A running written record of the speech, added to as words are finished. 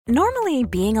Normally,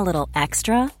 being a little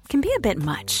extra can be a bit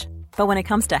much. But when it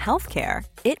comes to healthcare,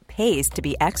 it pays to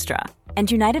be extra. And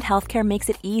United Healthcare makes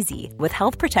it easy with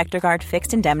Health Protector Guard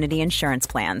fixed indemnity insurance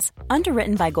plans.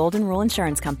 Underwritten by Golden Rule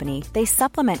Insurance Company, they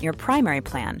supplement your primary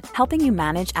plan, helping you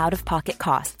manage out-of-pocket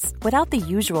costs without the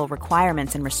usual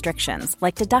requirements and restrictions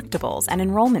like deductibles and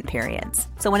enrollment periods.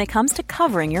 So when it comes to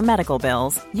covering your medical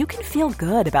bills, you can feel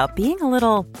good about being a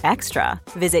little extra.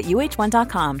 Visit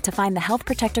uh1.com to find the Health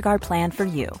Protector Guard plan for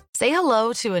you. Say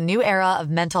hello to a new era of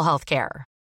mental health care.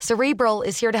 Cerebral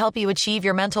is here to help you achieve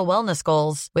your mental wellness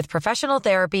goals with professional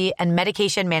therapy and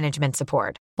medication management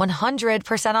support.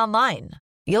 100% online.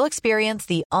 You'll experience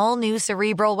the all-new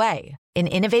Cerebral Way, an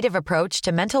innovative approach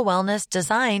to mental wellness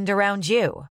designed around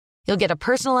you. You'll get a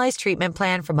personalized treatment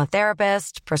plan from a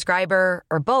therapist, prescriber,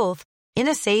 or both in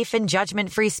a safe and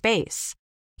judgment-free space.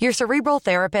 Your Cerebral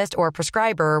therapist or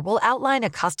prescriber will outline a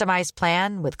customized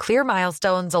plan with clear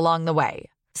milestones along the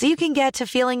way, so you can get to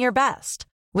feeling your best.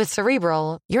 With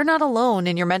Cerebral, you're not alone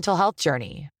in your mental health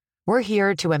journey. We're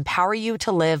here to empower you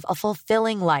to live a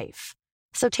fulfilling life.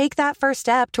 So take that first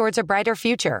step towards a brighter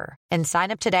future and sign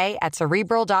up today at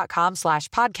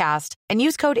Cerebral.com/podcast and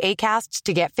use code ACAST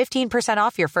to get 15%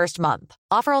 off your first month.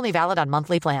 Offer only valid on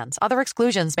monthly plans. Other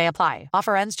exclusions may apply.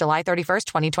 Offer ends July 31st,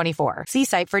 2024. See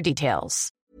site for details.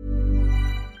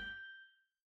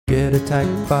 Get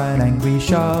attacked by an angry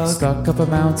shark. Stuck up a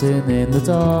mountain in the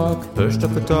dark. Pushed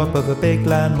off the top of a big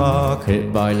landmark.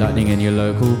 Hit by lightning in your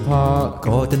local park.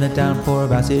 Caught in a downpour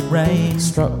of acid rain.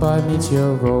 Struck by a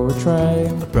meteor or a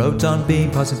train. A proton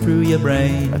beam passing through your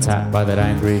brain. Attacked by that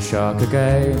angry shark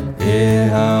again. Hear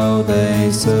how they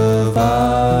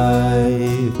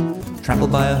survive.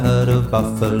 Trampled by a herd of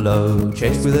buffalo.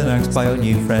 Chased with an axe by your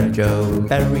new friend Joe.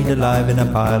 Buried alive in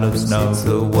a pile of snow.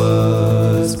 The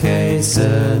worst case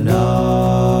scenario.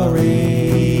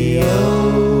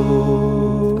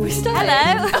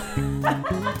 Hello.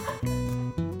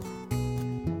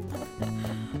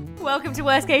 Welcome to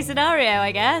Worst Case Scenario,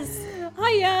 I guess.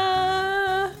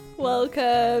 Hiya!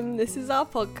 Welcome. This is our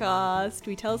podcast.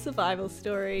 We tell survival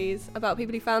stories about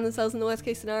people who found themselves in the worst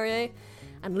case scenario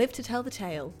and live to tell the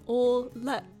tale. Or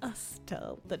let us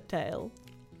tell the tale.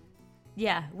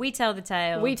 Yeah, we tell the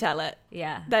tale. We tell it.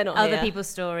 Yeah. They're not Other here. people's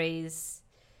stories.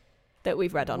 That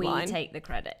we've read online. We take the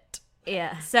credit.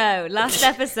 Yeah. So, last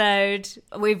episode,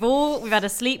 we've had a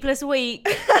sleepless week.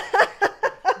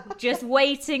 Just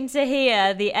waiting to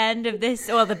hear the end of this,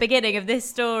 or the beginning of this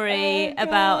story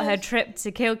about her trip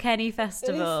to Kilkenny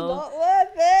Festival. It's not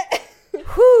worth it.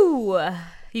 Whew.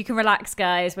 You can relax,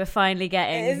 guys. We're finally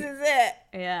getting... This is it.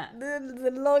 Yeah. The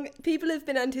long... People have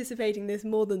been anticipating this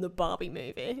more than the Barbie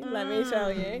movie, let me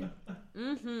tell you.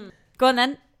 Mm-hmm. Go on,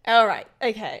 then. All right.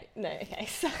 Okay. No, okay.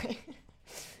 So,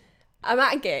 I'm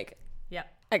at a gig. Yeah.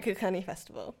 At Kilkenny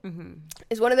Festival. Mm-hmm.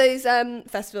 It's one of those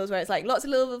festivals where it's like lots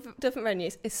of little different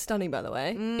venues. It's stunning, by the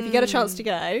way. If you get a chance to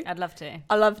go. I'd love to.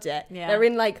 I loved it. Yeah. They're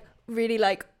in like really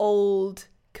like old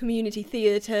community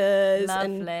theatres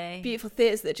Lovely. and beautiful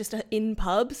theatres that just are in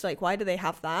pubs. Like, why do they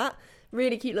have that?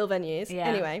 Really cute little venues. Yeah.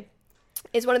 Anyway,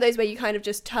 it's one of those where you kind of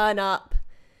just turn up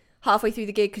halfway through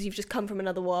the gig because you've just come from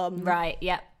another one. Right,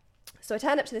 yeah. So I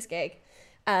turn up to this gig.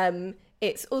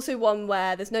 It's also one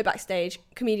where there's no backstage.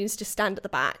 Comedians just stand at the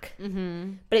back.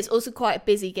 Mm-hmm. But it's also quite a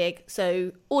busy gig.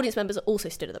 So audience members are also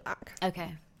stood at the back.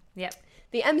 Okay, yep.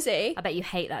 The MC... I bet you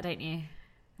hate that, don't you?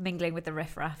 Mingling with the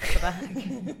riffraff at the back.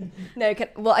 No,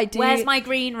 what I do... Where's my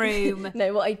green room?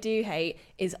 No, what I do hate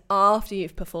is after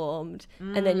you've performed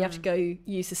and then you have to go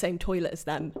use the same toilet as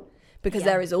them. Because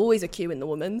there is always a queue in the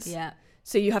women's. Yeah.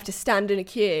 So you have to stand in a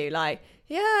queue like...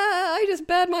 Yeah, I just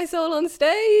bared my soul on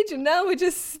stage and now we're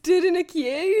just stood in a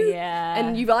queue. Yeah.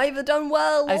 And you've either done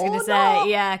well I was going or to say, not.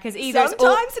 yeah, because either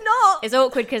sometimes not. It's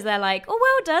awkward because they're like, oh,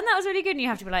 well done, that was really good. And you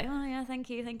have to be like, oh, yeah, thank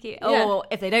you. Yeah. Or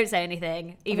if they don't say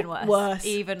anything, even worse.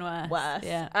 Even worse.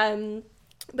 Yeah.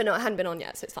 But no, I hadn't been on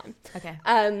yet, so it's fine. Okay.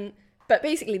 But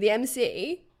basically the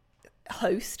MC,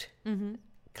 host,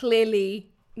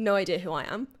 clearly no idea who I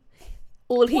am.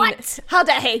 What? How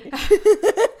dare he?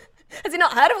 Has he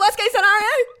not heard of Worst Case Scenario?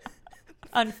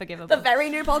 Unforgivable. The very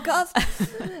new podcast.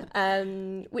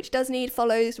 Which does need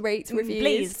follows, rates, reviews.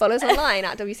 Please. Follow us online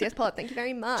at WCS Pod. Thank you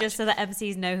very much. Just so that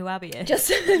MCs know who Abby is. Just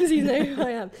so MCs know who I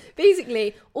am.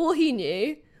 Basically, all he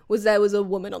knew was there was a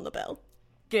woman on the bill.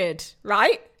 Good.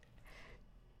 Right?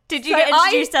 Did you get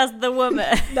introduced as the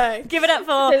woman? No. Give it up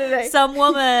for No. some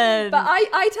woman. But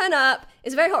I turn up.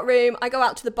 It's a very hot room. I go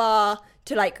out to the bar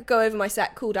to like go over my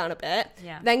set, cool down a bit.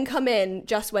 Yeah. Then come in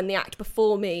just when the act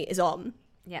before me is on.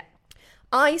 Yeah.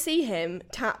 I see him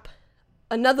tap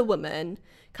another woman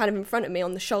kind of in front of me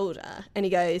on the shoulder and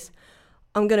he goes,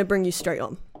 I'm going to bring you straight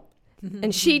on.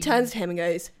 And she turns to him and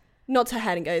goes, nods her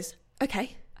head and goes,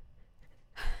 okay.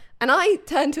 And I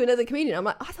turned to another comedian. I'm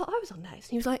like, I thought I was on next.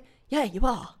 And he was like, yeah, you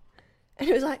are. And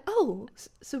it was like, oh,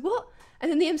 so what? And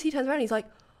then the MC turns around and he's like,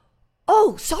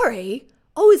 oh, sorry.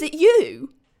 Oh, is it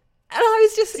you? And I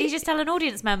was just... So you just tell an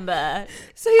audience member,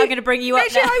 so I'm going to bring you up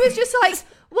literally, now. I was just like,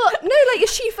 what? No, like,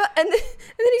 is she... And then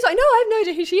he's like, no, I have no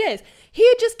idea who she is. He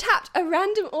had just tapped a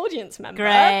random audience member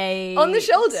Great. on the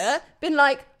shoulder, been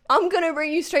like, I'm going to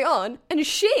bring you straight on. And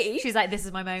She's like, this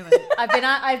is my moment.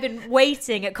 I've been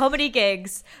waiting at comedy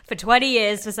gigs for 20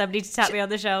 years for somebody to tap me on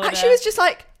the shoulder. she was just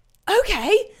like,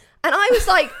 okay. And I was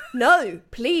like, no,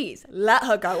 please, let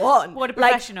her go on. What a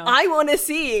professional. Like, I want to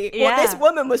see what this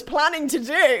woman was planning to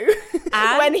do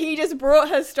when he just brought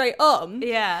her straight on.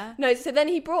 Yeah. No, so then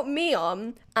he brought me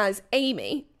on as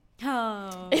Amy.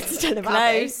 Oh. Instead of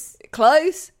Close. Abby.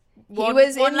 Close. He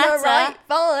was one in letter. the right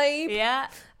vibe. Yeah.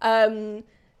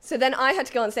 So then I had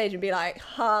to go on stage and be like,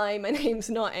 hi, my name's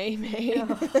not Amy.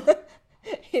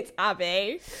 It's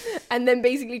Abby. And then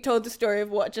basically told the story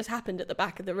of what just happened at the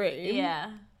back of the room.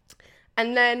 Yeah.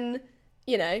 And then,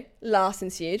 you know, laughs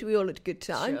ensued. We all had a good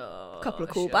time. Couple of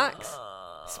callbacks.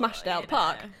 Smashed out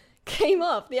park. Came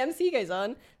off. The MC goes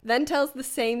on. Then tells the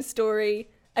same story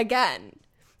again.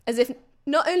 As if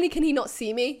not only can he not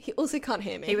see me, he also can't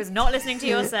hear me. He was not listening to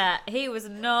your set. He was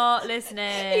not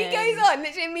listening. He goes on,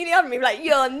 literally immediately after me, like,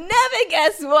 you'll never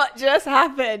guess what just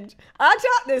happened. I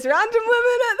tapped this random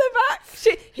woman at the back.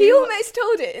 He almost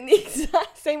told it in the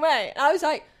exact same way. And I was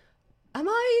like,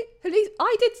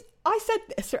 I said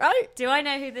this, right? Do I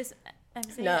know who this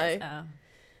MC No. is? Oh.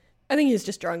 I think he was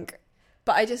just drunk.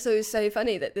 But I just thought it was so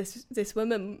funny that this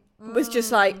woman was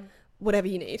just like, whatever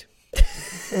you need.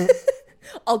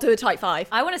 I'll do a type 5.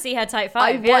 I want to see her type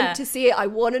I 5. want to see it. I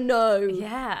want to know.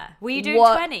 Yeah. Were you doing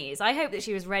What- 20s? I hope that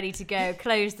she was ready to go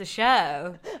close the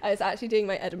show. I was actually doing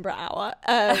my Edinburgh hour.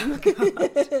 No,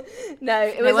 it No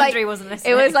was like wonder he wasn't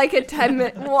listening. it was like a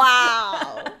 10-minute.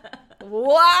 Wow,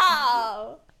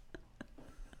 wow.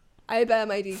 I bear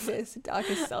my deepest,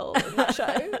 darkest soul in that show.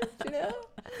 Do you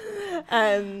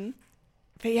know?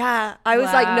 But yeah, I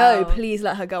was like, no, Wow. please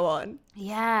let her go on.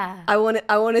 Yeah. I want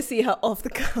to see her off the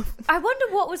cuff. I wonder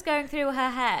what was going through her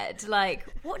head. Like,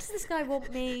 what does this guy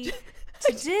want me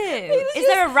to do? Is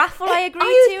there a raffle I agreed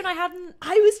to and I hadn't?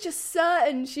 I was just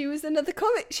certain she was another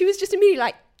comic. She was just immediately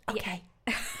like, okay,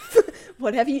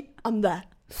 whatever I'm there.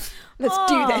 Let's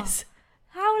do this.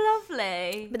 How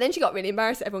lovely. But then she got really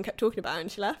embarrassed that everyone kept talking about her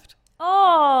and she left.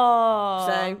 Oh.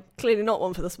 So clearly not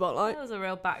one for the spotlight. That was a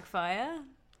real backfire.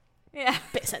 Yeah.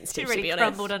 Bit sensitive, She really to be honest.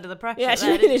 crumbled under the pressure. Yeah, she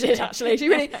there, really didn't did actually. She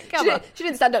really Come on. she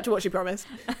didn't stand up to what she promised.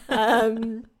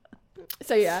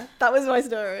 So yeah, that was my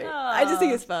story. I just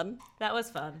think it's fun. That was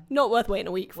fun. Not worth waiting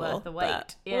a week for. Worth the wait.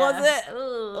 but Yeah. Was it?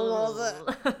 Ooh. Was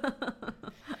it?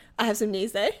 I have some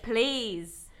news though.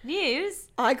 Please. News?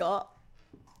 I got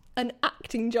an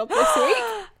acting job this week.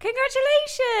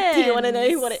 Congratulations. Do you want to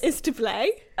know what it is to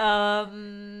play?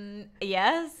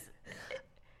 Yes.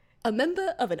 A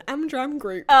member of an Amdram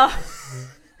group. Oh.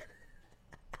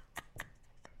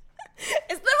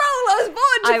 It's the role I was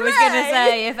born to I was play. going to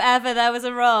say, if ever there was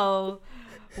a role.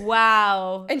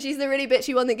 Wow. And she's the really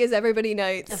bitchy one that gives everybody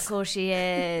notes. Of course she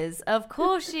is. Of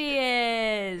course she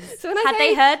is. So when I Had say,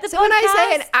 they heard the so podcast? when I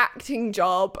say an acting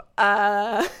job,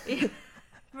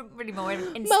 Really more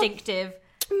instinctive.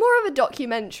 more of a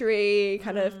documentary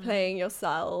kind of playing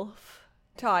yourself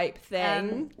type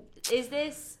thing. Is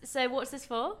this, so what's this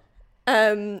for? I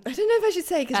don't know if I should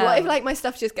say, because what if like my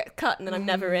stuff just gets cut and then I'm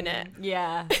never in it?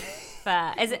 Yeah.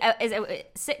 Fair. Is it a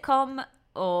sitcom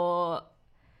or?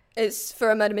 It's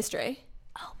for a murder mystery.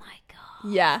 Oh my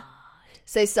God. Yeah.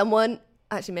 So someone,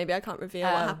 actually maybe I can't reveal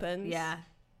what happens. Yeah.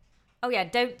 Oh yeah,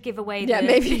 don't give away Yeah, the...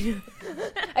 maybe.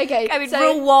 Okay. I mean, so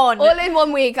rule 1. all in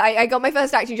 1 week, I got my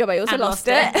first acting job. I also And lost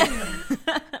lost it.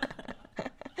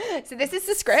 So this is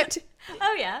the script.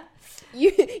 Oh yeah.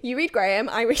 You read Graham,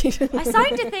 I read... I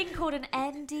signed a thing called an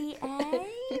NDA,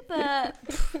 but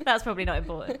that's probably not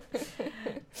important.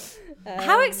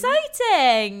 How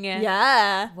exciting!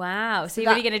 Yeah. Wow. So you're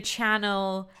that- really going to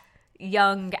channel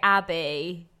young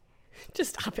Abby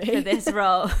Just happy. for this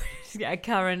role? Just get a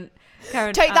current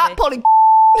Take Abby. that, Polly.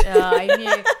 Oh, I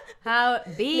knew. How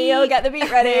beep. Neil, get the beat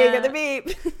ready. Yeah. Get the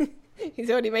beep. He's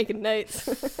already making notes.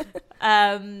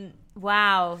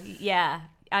 Wow. Yeah.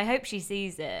 I hope she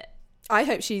sees it. I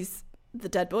hope she's the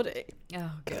dead body.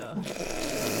 Oh god.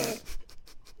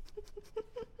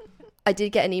 I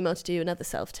did get an email to do another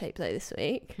self-tape though this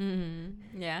week.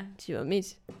 Yeah. Do you want me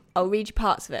to? I'll read you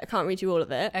parts of it. I can't read you all of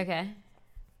it. Okay.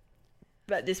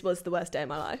 But this was the worst day of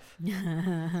my life.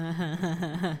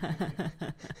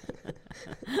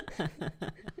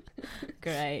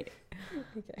 Great.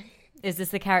 Okay. Is this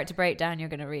the character breakdown you're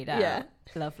going to read out? Yeah.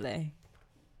 Lovely.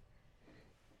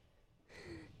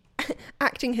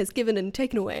 Acting has given and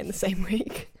taken away in the same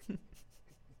week.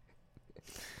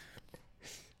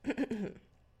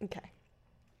 Okay.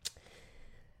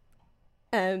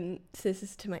 So this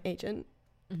is to my agent.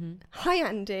 Mm-hmm. Hi,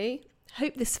 Andy.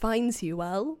 Hope this finds you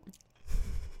well.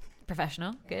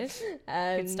 Professional. Good.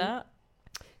 Good start.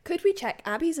 Could we check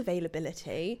Abby's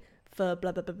availability for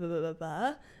blah, blah, blah, blah, blah,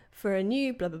 blah, for a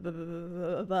new blah, blah, blah, blah,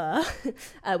 blah, blah,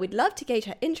 blah. We'd love to gauge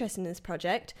her interest in this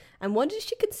project and wondered if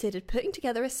she considered putting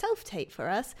together a self-tape for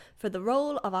us for the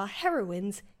role of our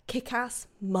heroine's kick-ass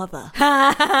mother.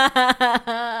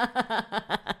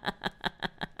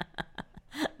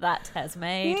 That has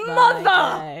made Mother!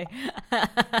 my day. Mother!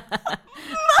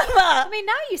 I mean,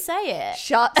 now you say it.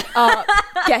 Shut up.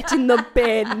 Get in the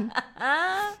bin.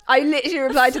 I literally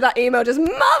replied to that email just,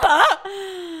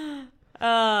 Mother!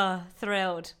 Oh,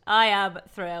 thrilled. I am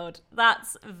thrilled.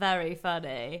 That's very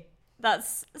funny.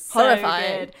 That's so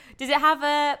Horrifying. good. Does it have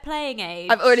a playing age?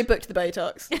 I've already booked the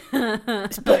Botox.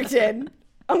 It's booked in.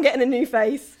 I'm getting a new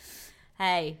face.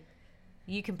 Hey,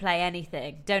 you can play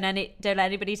anything. Don't let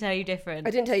anybody tell you different.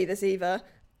 I didn't tell you this either.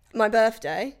 My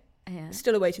birthday. Yeah.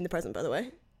 Still awaiting the present, by the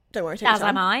way. Don't worry. Take your As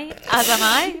time. am I. As am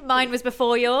I. Mine was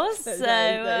before yours.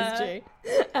 That is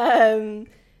true.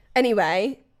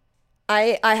 Anyway,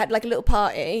 I had like a little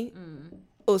party.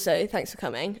 Also, thanks for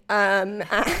coming. And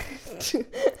She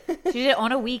did it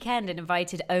on a weekend and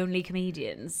invited only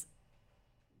comedians.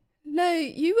 no,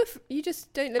 you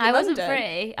just don't live in I wasn't London.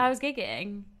 free. I was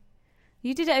gigging.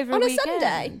 You did it over On a a weekend.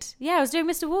 Sunday? Yeah, I was doing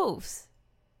Mr. Wolf's.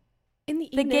 In the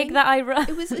The evening. gig that I run.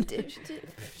 It was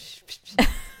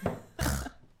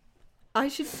I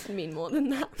should mean more than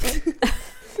that.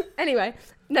 Anyway,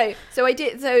 no. So I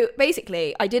did. So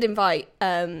basically, I did invite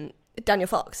Daniel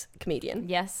Fox, comedian.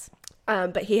 Yes.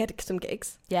 But he had some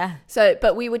gigs. Yeah. So,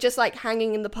 but we were just like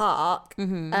hanging in the park,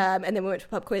 and then we went to a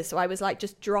pub quiz. So I was like,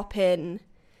 just drop in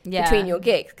between your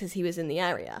gigs because he was in the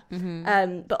area.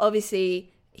 But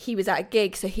obviously, he was at a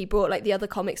gig, so he brought like the other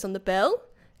comics on the bill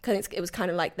because it was kind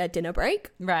of like their dinner break.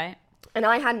 Right. And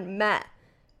I hadn't met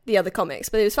the other comics,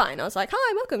 but it was fine. I was like,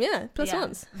 hi, welcome, yeah, plus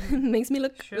ones. Makes me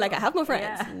look like I have more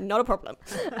friends. Yeah. Not a problem.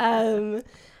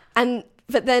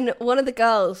 But then one of the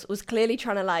girls was clearly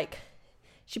trying to like,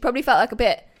 she probably felt like a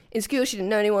bit insecure. She didn't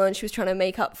know anyone. She was trying to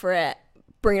make up for it,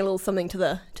 bring a little something to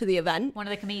the event. One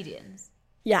of the comedians.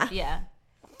 Yeah. Yeah.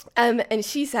 And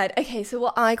she said, okay, so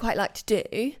what I quite like to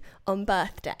do on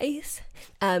birthdays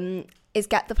is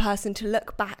get the person to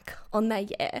look back on their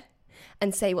year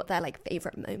and say what their like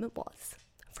favourite moment was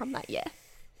from that year.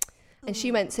 And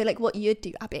she went, so like what you'd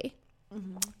do, Abby,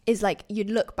 is like you'd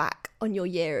look back on your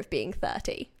year of being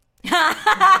 30.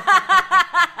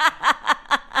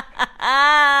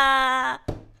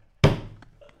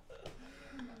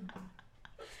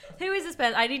 Who is this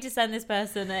person? I need to send this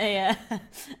person a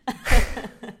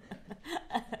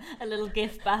a little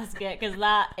gift basket because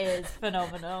that is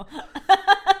phenomenal.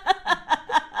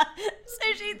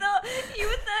 So she thought you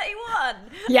were 31.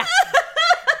 Yeah.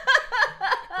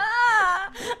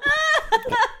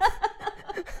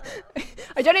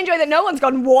 I don't enjoy that no one's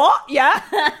gone, what? Yeah.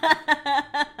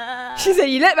 She said,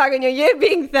 you look back on your year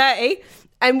being 30.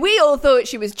 And we all thought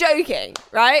she was joking,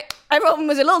 right? Everyone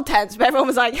was a little tense, but everyone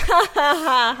was like, ha, ha,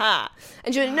 ha, ha.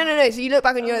 And she went, no. So you look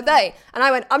back on your 30. And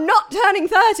I went, I'm not turning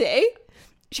 30.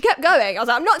 She kept going. I was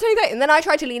like, I'm not turning 30. And then I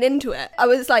tried to lean into it. I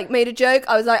was like, made a joke.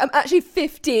 I was like, I'm actually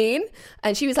 15.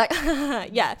 And she was like, ha, ha, ha.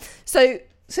 Yeah. So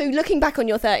looking back on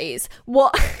your 30s,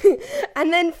 what?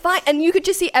 And then and you could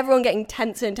just see everyone getting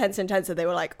tenser and tenser and tenser. They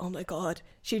were like, oh my God,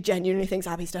 she genuinely thinks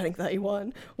Abby's turning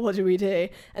 31. What do we do?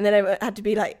 And then I had to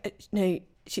be like, no,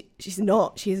 she's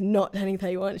not. She is not turning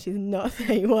 31. She's not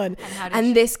 31.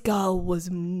 And this girl was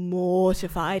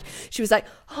mortified. She was like,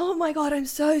 oh my God, I'm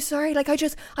so sorry. Like, I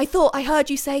thought I heard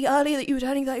you say earlier that you were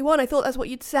turning 31. I thought that's what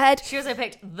you'd said. She also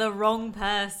picked the wrong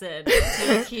person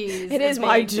to accuse. It is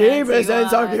my 2%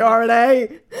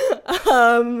 security.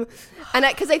 And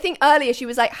because I think earlier she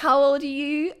was like, how old are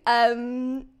you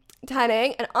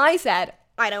turning? And I said,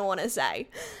 I don't want to say.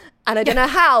 And I don't know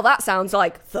how that sounds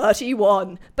like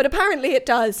 31, but apparently it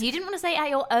does. You didn't want to say at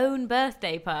your own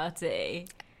birthday party.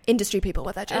 Industry people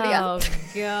with that, Julia. Oh,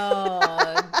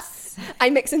 God. I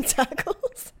mix in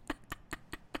circles.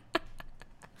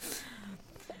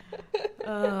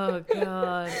 Oh,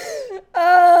 God.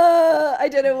 I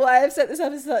don't know why I've set this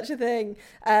up as such a thing.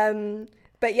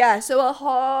 But yeah, so a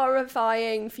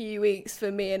horrifying few weeks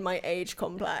for me and my age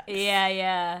complex.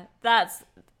 Yeah.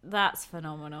 That's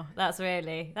phenomenal. That's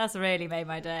really made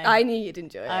my day. I knew you'd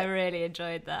enjoy it. I really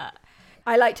enjoyed that.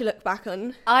 I like to look back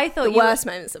on I thought the worst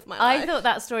moments of my life. I thought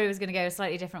that story was going to go a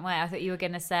slightly different way. I thought you were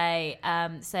going to say,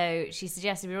 so she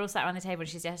suggested, we were all sat around the table and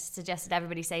she suggested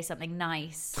everybody say something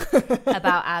nice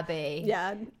about Abby.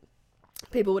 Yeah.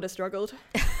 People would have struggled.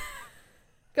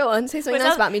 Go on, say something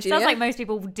nice about me, Julia. Sounds like most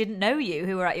people didn't know you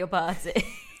who were at your party.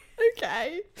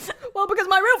 Okay. Well, because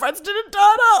my real friends didn't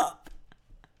turn up.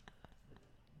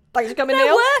 Thanks for coming,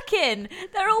 Neil.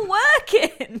 They're all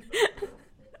working.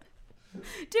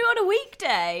 Do it on a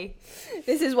weekday.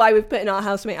 This is why we've put in our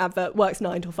housemate advert, works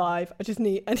 9 till 5.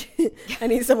 I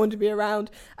need someone to be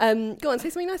around. Go on, say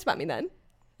something nice about me then.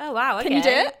 Oh, wow, okay. Can you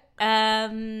do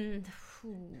it?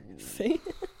 See?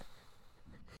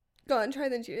 Go on, try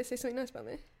then, Julia. Say something nice about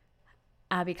me.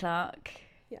 Abby Clark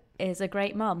is a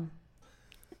great mum.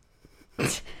 You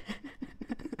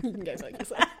can go like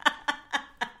yourself.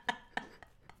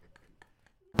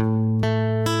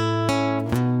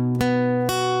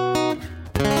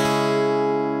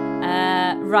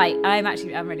 Right, I'm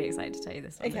really excited to tell you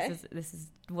this one. Okay. This is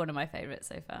one of my favourites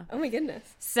so far. Oh my goodness.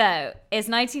 So, it's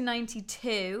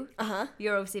 1992. Uh-huh.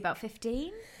 You're obviously about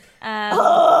 15. I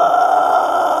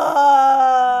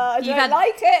don't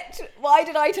like it. Why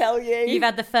did I tell you? You've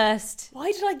had the first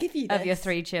Why did I give you this? of your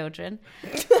 3 children.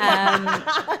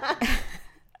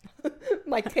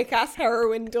 My kick-ass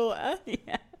heroine daughter.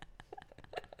 Yeah.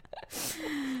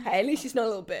 Hey, at least she's not a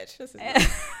little bitch.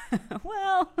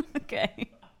 Well, okay.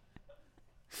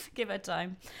 Give her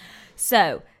time.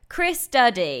 So, Chris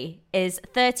Duddy is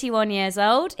 31 years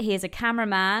old. He is a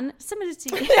cameraman. Similar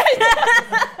to you.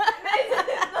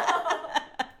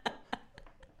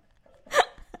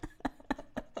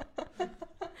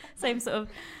 Same sort of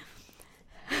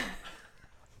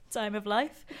time of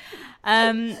life.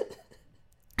 I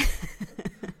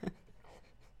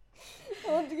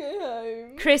want to go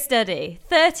home. Chris Duddy,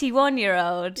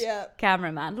 31-year-old Yep.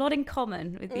 cameraman. A lot in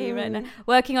common with you right now.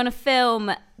 Working on a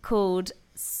film called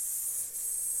Sliver.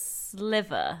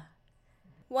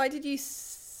 Why did you...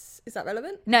 Is that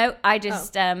relevant? No, I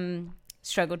just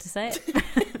struggled to say it.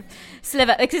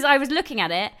 Sliver, because I was looking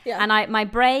at it and my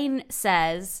brain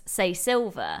says, say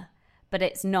silver, but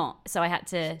it's not. So I had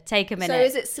to take a minute. So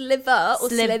is it sliver or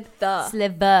slither?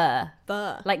 Sliver.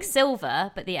 Burr. Like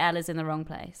silver, but the L is in the wrong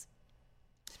place.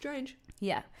 Strange.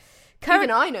 Yeah.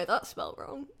 Even I know that's spelled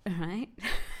wrong. Right.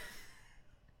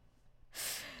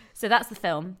 So that's the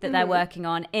film that they're working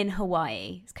on in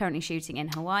Hawaii. It's currently shooting in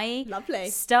Hawaii. Lovely.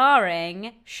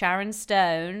 Starring Sharon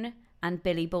Stone and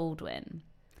Billy Baldwin.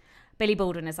 Billy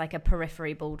Baldwin is like a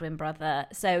periphery Baldwin brother.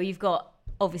 So you've got,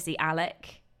 obviously,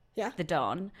 Alec, the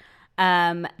Don.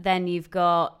 Then you've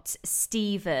got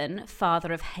Stephen,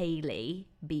 father of Hailey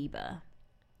Bieber.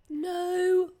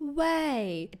 No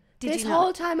way. Did this you whole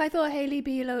not? time I thought Hailey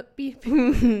Bieber...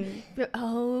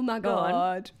 Oh my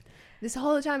God. This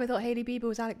whole time I thought Hailey Bieber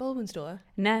was Alec Baldwin's daughter.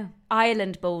 No.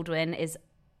 Ireland Baldwin is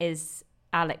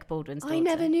Alec Baldwin's daughter. I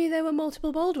never knew there were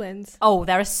multiple Baldwins. Oh,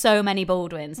 there are so many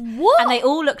Baldwins. What? And they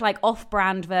all look like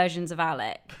off-brand versions of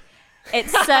Alec.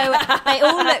 It's so... They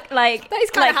all look like... That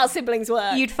is kind of how siblings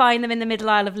work. You'd find them in the middle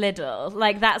aisle of Lidl.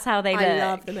 Like, that's how they look. I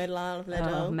love the middle aisle of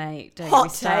Lidl. Oh, mate, don't Hot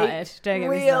get me started. take. Don't get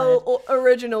me Real started.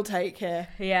 original take here.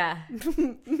 Yeah.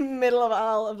 Middle of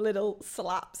aisle of Lidl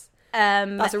slaps.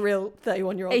 That's a real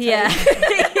 31-year-old take. Yeah.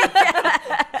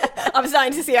 I'm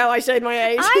starting to see how I showed my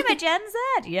age. I'm a Gen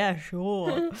Z. Yeah,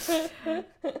 sure.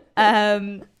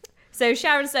 So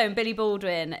Sharon Stone, Billy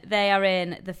Baldwin, they are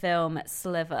in the film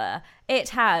Sliver. It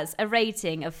has a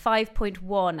rating of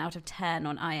 5.1 out of 10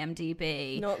 on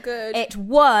IMDb. Not good. It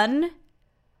won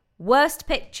Worst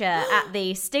Picture at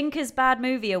the Stinkers Bad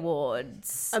Movie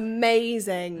Awards.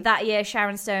 Amazing. That year,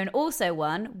 Sharon Stone also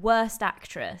won Worst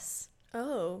Actress.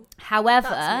 Oh. However,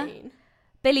 That's mean.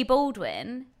 Billy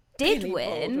Baldwin did Billy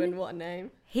win. Baldwin, what a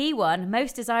name. He won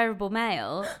Most Desirable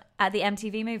Male at the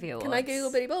MTV Movie Awards. Can I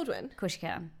Google Billy Baldwin? Of course you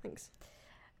can. Thanks.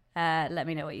 Let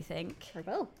me know what you think. I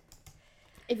will.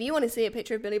 If you want to see a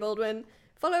picture of Billy Baldwin,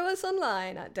 follow us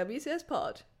online at WCS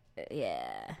Pod.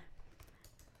 Yeah.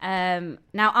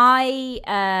 Now I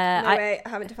Wait, I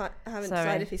haven't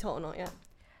decided if he's hot or not yet.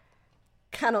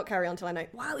 Cannot carry on till I know.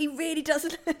 Wow, he really does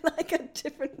look like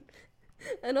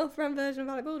an off-brand version of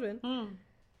Alec Baldwin.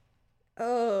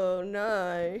 Oh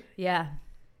no. Yeah.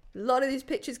 A lot of these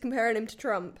pictures comparing him to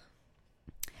Trump.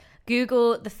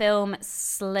 Google the film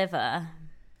Sliver.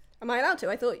 Am I allowed to?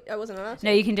 I thought I wasn't allowed to.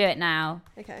 No, you can do it now.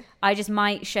 Okay. I just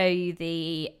might show you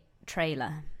the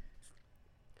trailer.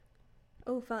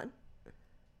 Oh, fun.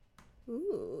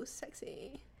 Ooh,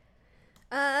 sexy.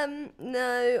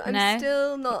 No, I'm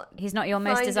still not. He's not your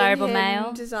most finding desirable him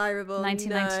male? Desirable.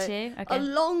 1992? No. Okay. A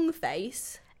long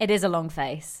face. It is a long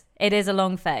face. It is a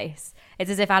long face. It's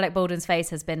as if Alec Baldwin's face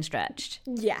has been stretched.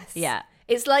 Yes. Yeah.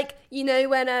 It's like, you know,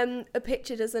 when a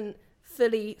picture doesn't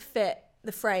fully fit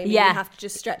the frame, and Yeah. you have to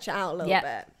just stretch it out a little Yep.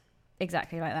 bit.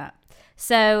 Exactly like that.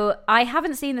 So I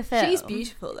haven't seen the film. She's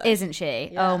beautiful, though. Isn't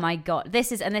she? Yeah. Oh my God.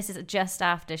 This is just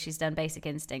after she's done Basic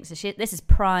Instinct. So this is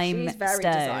prime She's very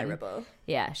Stone. desirable.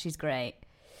 Yeah, she's great.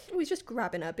 Oh, he's just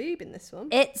grabbing her boob in this one.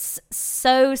 It's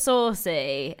so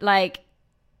saucy. Like,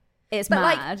 it's But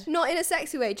mad. like, not in a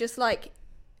sexy way, just like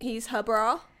he's her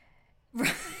bra. Do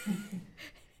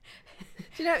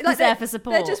you know, like He's there for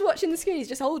support. They're just watching the screen, he's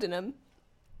just holding them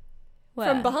Where?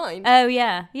 from behind. Oh,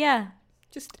 yeah. Yeah.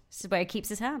 Just, This is where he keeps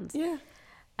his hands. yeah.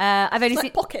 I've only It's seen...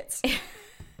 like pockets.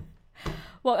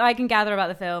 What I can gather about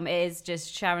the film is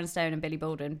just Sharon Stone and Billy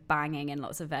Baldwin banging in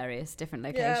lots of various different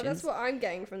locations. Yeah, that's what I'm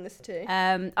getting from this too.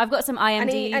 I've got some And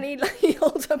IMDb... he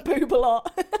holds her boob a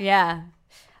lot. Yeah.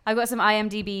 I've got some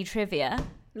IMDb trivia.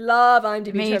 Love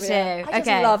IMDb Me trivia. too. I just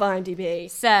Okay. love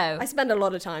IMDb. So... I spend a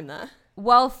lot of time there.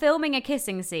 While filming a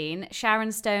kissing scene,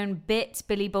 Sharon Stone bit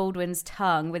Billy Baldwin's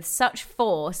tongue with such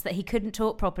force that he couldn't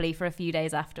talk properly for a few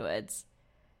days afterwards.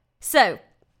 So,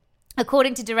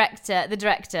 according to the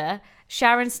director,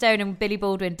 Sharon Stone and Billy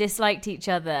Baldwin disliked each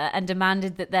other and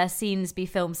demanded that their scenes be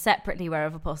filmed separately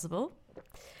wherever possible.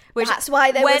 Which, That's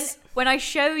why there was... when I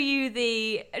show you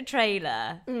the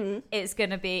trailer, it's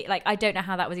going to be like, I don't know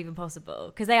how that was even possible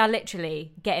because they are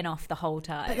literally getting off the whole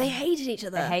time. But they hated each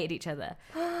other. They hated each other.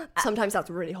 Sometimes that's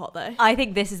really hot though. I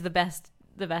think this is the best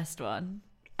one.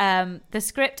 The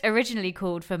script originally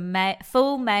called for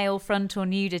full male frontal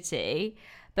nudity,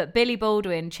 but Billy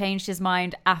Baldwin changed his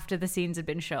mind after the scenes had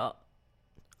been shot.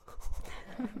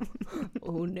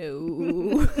 Oh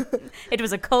no. It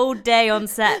was a cold day on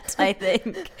set, I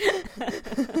think.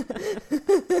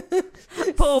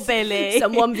 Poor Billy.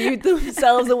 Someone viewed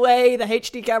themselves away. The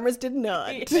HD cameras did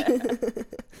not. Yeah.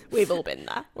 We've all been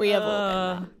there. We have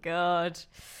all been Oh, God.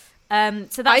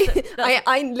 So that's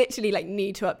I literally like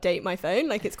need to update my phone.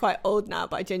 Like it's quite old now,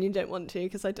 but I genuinely don't want to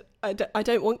because I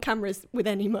don't want cameras with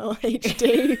any more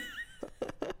HD.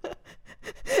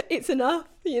 It's enough,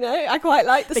 you know. I quite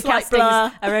like the slight castings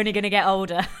blur. are only going to get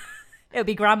older. It'll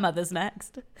be grandmothers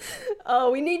next.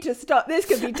 Oh, we need to stop. This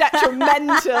could be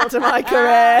detrimental to my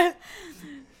career.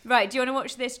 Right, do you want to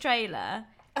watch this trailer?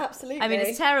 Absolutely. I mean,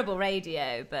 it's terrible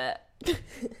radio, but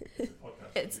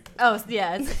it's it's It's a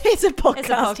podcast. It's a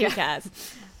podcast.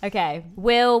 yes. okay.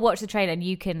 We'll watch the trailer, and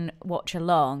you can watch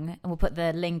along, and we'll put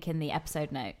the link in the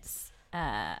episode notes.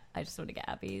 I just want to get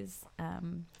Abby's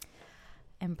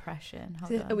impression.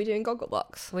 Hold on. Are we doing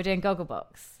Gogglebox? We're doing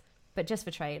Gogglebox, but just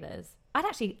for trailers. I'd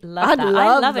actually love I'd that. love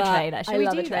I love that. a trailer. Should I we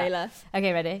love do a trailer. that?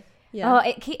 Okay, ready? Yeah.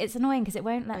 Oh, it's annoying because it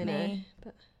won't let I know. me.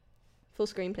 But full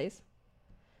screen, please.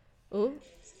 Oh,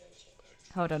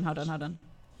 Hold on.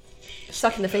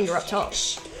 sucking the finger up top.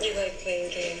 You like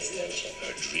playing games, don't you?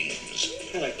 Her dreams,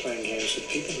 I like playing games with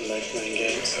people who like playing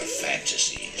games. her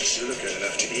fantasies. You look good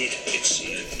enough to eat. It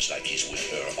seems like he's with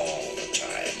her all the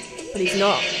time. But he's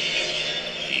not.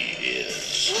 He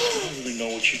is. You don't really know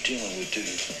what you're dealing with, do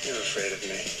you? You're afraid of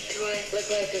me. Do I look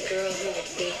like a girl who would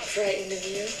be frightened of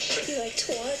you? You like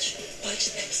to watch? Watch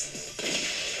this.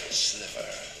 Sliver.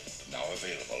 Now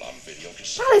available on video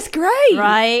cassette. That is great.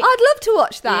 Right? I'd love to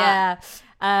watch that.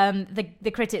 Yeah.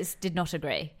 The critics did not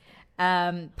agree.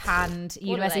 Panned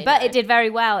universally, they but know? it did very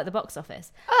well at the box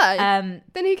office. Oh, Um,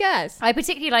 then who cares? I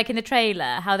particularly like in the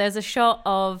trailer how there's a shot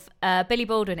of Billy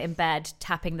Baldwin in bed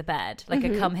tapping the bed, like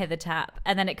a come hither tap,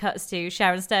 and then it cuts to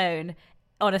Sharon Stone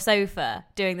on a sofa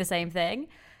doing the same thing.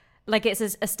 Like it's a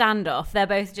standoff. They're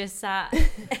both just sat.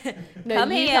 No,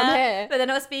 come you here, come here. but they're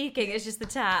not speaking. It's just the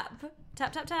tap,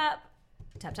 tap, tap, tap,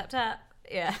 tap, tap, tap.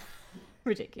 Yeah,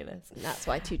 ridiculous. That's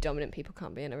why two dominant people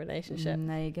can't be in a relationship.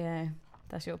 There you go.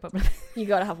 That's your problem. You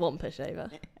got to have one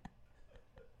pushover.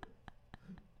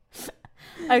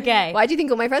 Okay. Why do you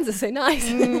think all my friends are so nice?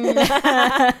 There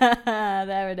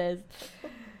it is.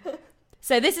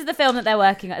 So this is the film that they're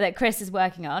working on, that Chris is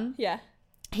working on. Yeah.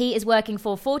 He is working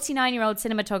for 49-year-old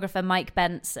cinematographer Mike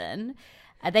Benson.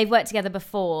 They've worked together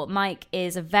before. Mike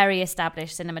is a very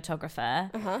established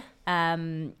cinematographer.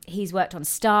 He's worked on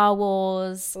Star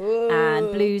Wars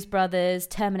and Blues Brothers,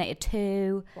 Terminator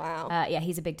 2. Wow. Yeah,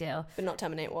 he's a big deal. But not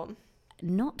Terminator 1.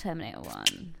 Not Terminator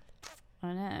 1.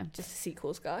 I know. Just a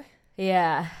sequels guy.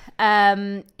 Yeah.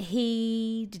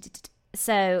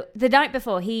 So the night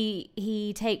before, he's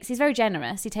very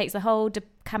generous. He takes the whole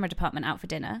camera department out for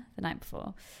dinner the night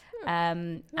before.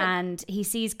 And he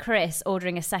sees Chris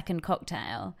ordering a second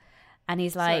cocktail. And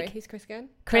he's like... Sorry, who's Chris again?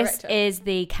 Chris Director. is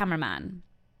the cameraman.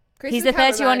 Chris He's is the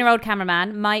 31-year-old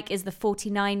cameraman. Mike is the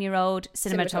 49-year-old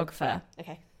cinematographer.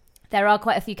 Okay. There are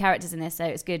quite a few characters in this, so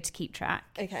it's good to keep track.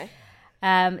 Okay.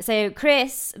 So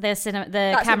Chris, the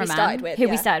cameraman,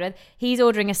 we started with, he's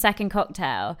ordering a second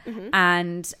cocktail,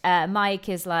 and Mike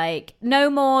is like, no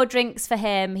more drinks for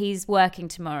him. He's working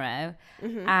tomorrow,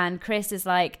 and Chris is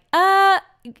like,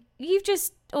 you've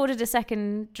just ordered a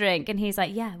second drink, and he's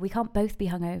like, yeah, we can't both be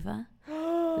hungover.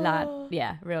 Lad,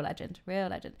 yeah, real legend.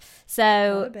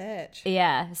 So, what a bitch.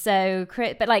 Yeah, so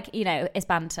Chris, but like, you know, it's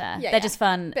banter. They're just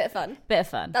fun. Bit of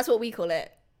fun. That's what we call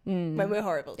it. When we're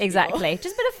horrible to exactly people.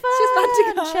 Just a bit of fun.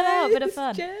 Just banter, chill out, bit of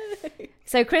fun.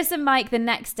 So Chris and Mike the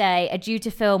next day are due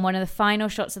to film one of the final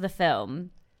shots of the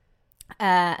film.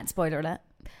 Spoiler alert.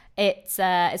 It's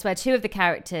where two of the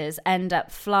characters end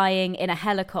up flying in a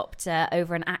helicopter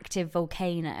over an active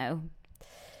volcano.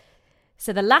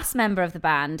 So the last member of the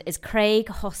band is Craig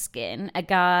Hoskin, a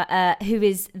guy who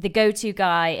is the go-to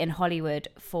guy in Hollywood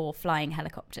for flying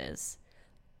helicopters.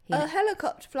 A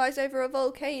helicopter flies over a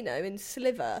volcano in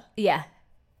Sliver. Yeah.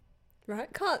 Right?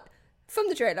 From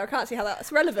the trailer, I can't see how that's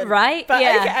relevant. Right? But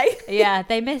yeah. okay. Yeah,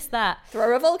 they missed that.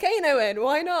 Throw a volcano in,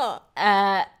 why not?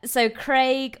 So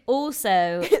Craig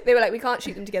also... They were like, we can't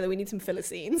shoot them together, we need some filler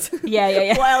scenes.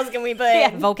 Yeah. What else can we put in?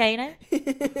 Yeah, volcano.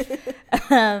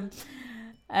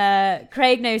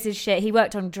 Craig knows his shit. He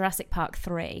worked on Jurassic Park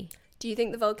 3. Do you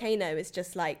think the volcano is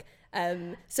just like...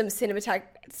 some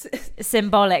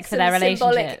symbolic for their relationship,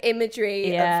 symbolic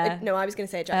imagery of, no, I was going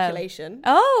to say ejaculation.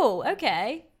 Oh,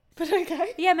 okay. But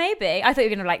okay. Yeah, maybe. I thought you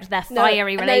were going to like their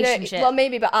fiery relationship. No. Well,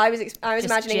 maybe, but I was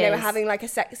imagining jizz. they were having like a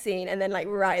sex scene and then like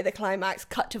right at the climax,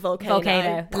 cut to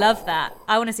volcano. Love that.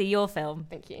 I want to see your film.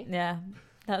 Thank you. Yeah,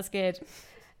 that's good.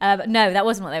 No, that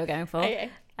wasn't what they were going for. Okay.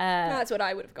 That's what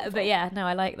I would have gone for. But yeah, no,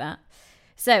 I like that.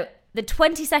 So... The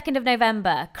 22nd of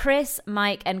November, Chris,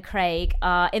 Mike and Craig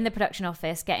are in the production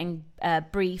office getting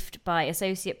briefed by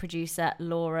associate producer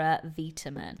Laura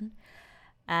Vitaman.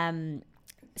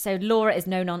 So Laura is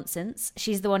no nonsense.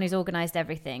 She's the one who's organised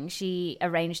everything. She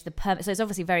arranged the permit. So it's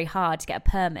obviously very hard to get a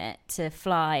permit to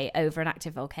fly over an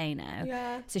active volcano.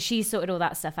 Yeah. So she sorted all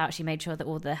that stuff out. She made sure that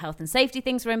all the health and safety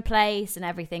things were in place and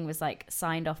everything was like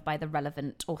signed off by the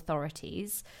relevant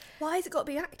authorities. Why has it got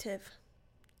to be active?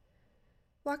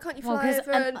 Why can't you fly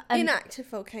over an inactive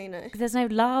volcano? Because there's no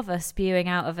lava spewing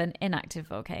out of an inactive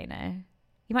volcano.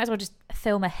 You might as well just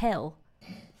film a hill.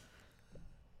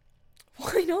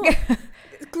 Why not?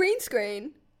 It's green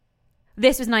screen.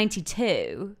 This was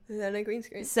 92. Is there no green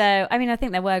screen? So, I mean, I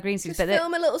think there were green screens. Just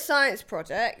film a little science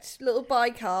project, little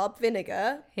bicarb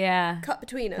vinegar. Yeah. Cut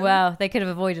between them. Well, they could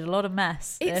have avoided a lot of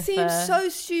mess. It seems so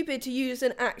stupid to use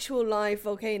an actual live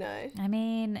volcano. I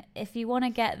mean, if you want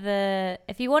to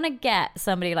get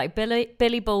somebody like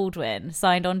Billy Baldwin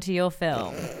signed onto your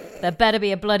film, there better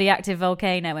be a bloody active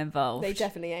volcano involved. They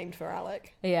definitely aimed for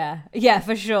Alec. Yeah,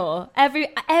 for sure.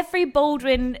 Every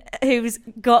Baldwin who's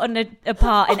gotten a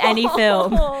part in any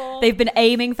film, they've been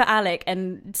aiming for Alec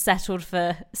and settled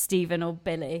for Stephen or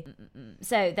Billy.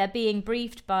 So they're being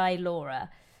briefed by Laura.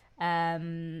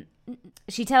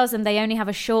 She tells them they only have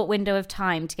a short window of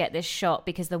time to get this shot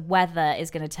because the weather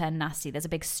is going to turn nasty. There's a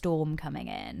big storm coming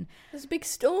in. There's a big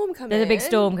storm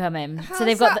coming. How's so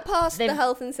they've got past the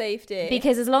health and safety?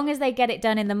 Because as long as they get it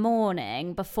done in the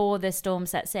morning before the storm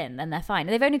sets in, then they're fine.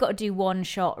 They've only got to do one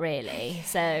shot really,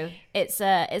 so it's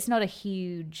not a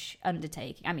huge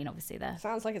undertaking. I mean, obviously they're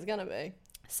sounds like it's gonna be.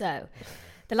 So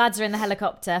the lads are in the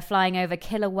helicopter flying over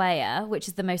Kilauea, which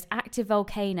is the most active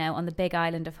volcano on the big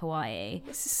island of Hawaii.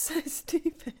 This is so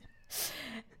stupid.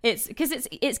 It's because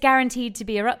it's guaranteed to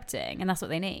be erupting, and that's what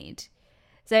they need.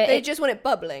 So they just want it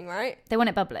bubbling, right? They want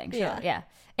it bubbling, sure, yeah.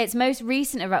 Its most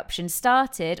recent eruption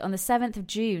started on the 7th of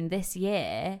June this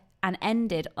year and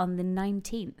ended on the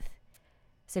 19th.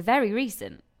 So very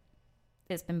recent.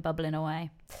 It's been bubbling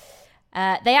away.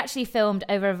 They actually filmed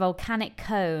over a volcanic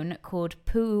cone called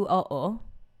Pu'u'o'o,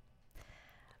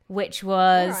 which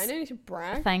was... All right, I need to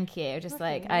brag. Thank you. Just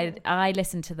like, I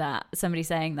listened to that, somebody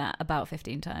saying that about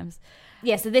 15 times.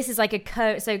 Yeah, so this is like a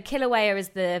cone. So Kilauea is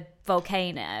the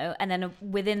volcano, and then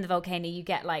within the volcano you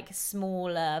get like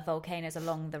smaller volcanoes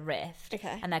along the rift.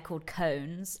 Okay. And they're called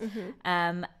cones.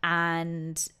 Mm-hmm.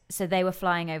 And so they were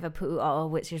flying over Pu'u'o'o,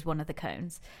 which is one of the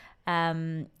cones.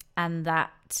 And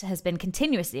that has been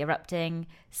continuously erupting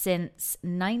since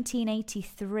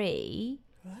 1983.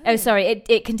 Right. Oh, sorry.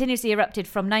 It continuously erupted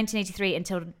from 1983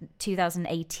 until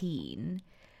 2018.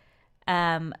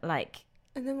 And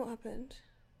then what happened?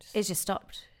 It just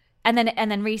stopped. And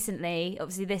then recently,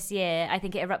 obviously this year, I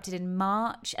think it erupted in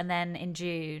March, and then in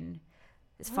June,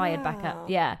 it's fired back up.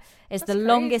 Yeah, it's the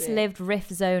longest lived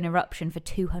rift zone eruption for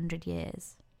 200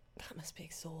 years. That must be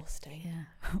exhausting.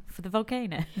 Yeah. For the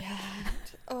volcano. Yeah.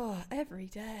 Every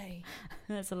day.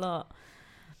 That's a lot.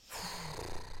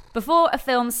 Before a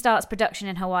film starts production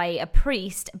in Hawaii, a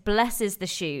priest blesses the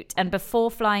shoot, and before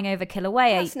flying over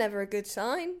Kilauea... That's never a good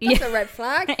sign. That's a red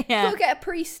flag. Yeah. You'll get a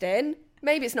priest in.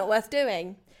 Maybe it's not worth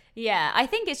doing. Yeah, I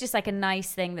think it's just like a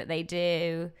nice thing that they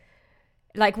do.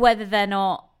 Like, whether they're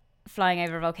not flying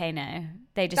over a volcano,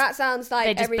 they just... That sounds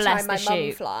like every bless time my the mum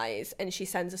shoot. flies and she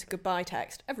sends us a goodbye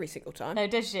text. Every single time. Oh,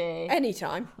 does she?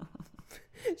 Anytime.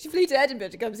 She flew to Edinburgh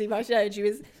to come see my show, and she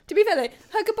was... To be fair though,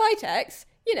 her goodbye text,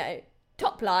 you know...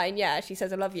 Top line, yeah, she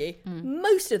says, I love you.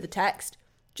 Most of the text,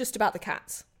 just about the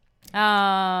cats.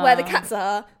 Where the cats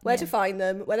are, where to find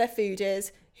them, where their food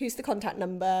is, who's the contact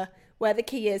number, where the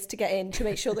key is to get in to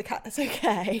make sure the cat is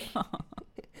okay.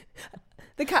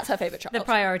 The cat's her favourite child. The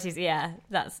priorities, yeah.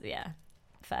 That's,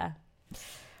 fair.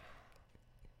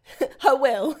 Her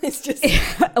will is just...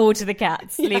 all to the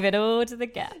cats. Yeah. Leave it all to the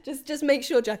cats. Just make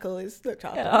sure Jekyll is looked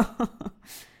after. Oh.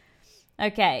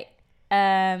 Okay.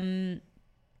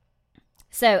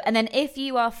 So, and then if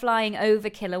you are flying over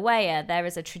Kilauea, there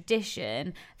is a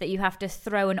tradition that you have to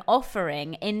throw an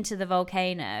offering into the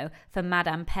volcano for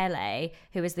Madame Pele,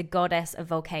 who is the goddess of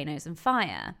volcanoes and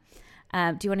fire.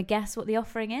 Do you want to guess what the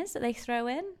offering is that they throw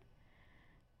in?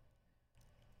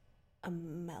 A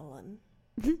melon.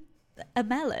 A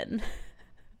melon?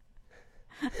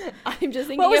 I'm just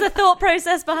thinking... What was the thought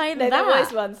process behind that? There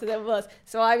was one, so there was.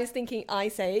 So I was thinking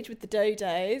Ice Age with the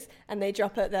dodos, and they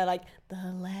drop it, they're like,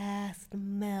 the last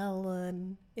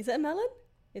melon. Is it a melon?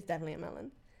 It's definitely a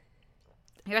melon.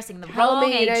 You're asking the wrong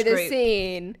age the group.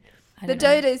 Scene. The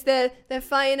dodos, they're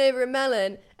fighting over a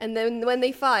melon, and then when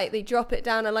they fight, they drop it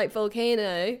down a like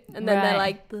volcano, and then they're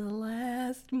like, the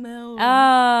last melon.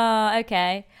 Oh,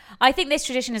 okay. I think this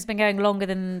tradition has been going longer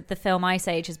than the film Ice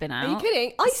Age has been out. Are you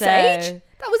kidding? Ice Age?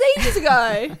 That was ages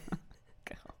ago.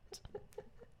 God.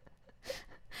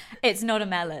 It's not a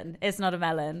melon. It's not a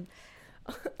melon.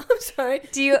 I'm sorry.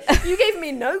 You gave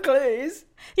me no clues.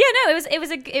 Yeah, no, it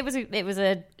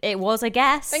was a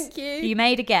guess. Thank you. You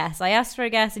made a guess. I asked for a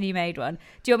guess and you made one.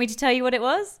 Do you want me to tell you what it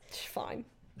was? Fine.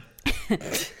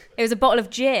 It was a bottle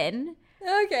of gin.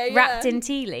 Okay, wrapped in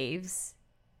tea leaves.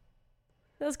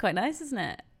 That was quite nice, isn't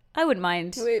it? I wouldn't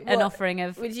mind an offering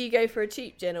of... Would you go for a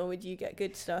cheap gin or would you get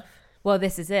good stuff? Well,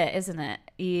 this is it, isn't it?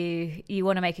 You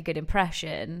want to make a good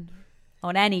impression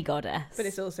on any goddess. But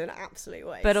it's also an absolute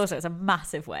waste. But also it's a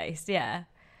massive waste, yeah.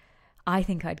 I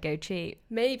think I'd go cheap.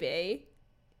 Maybe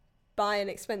buy an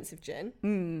expensive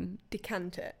gin,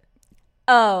 decant it.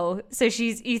 Oh, so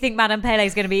you think Madame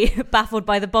Pele's going to be baffled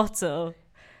by the bottle?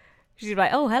 She's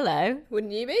like, oh, hello.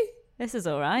 Wouldn't you be? This is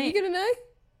all right. Are you going to know?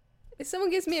 If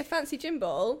someone gives me a fancy gin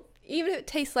bottle, even if it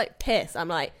tastes like piss, I'm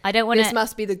like, this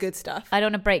must be the good stuff. I don't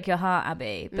want to break your heart,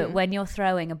 Abby, but when you're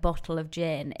throwing a bottle of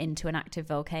gin into an active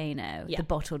volcano, the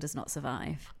bottle does not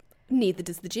survive. Neither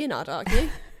does the gin, I'd argue.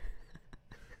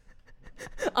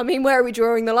 I mean, where are we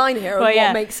drawing the line here?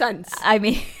 What makes sense? I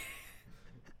mean,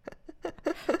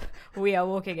 we are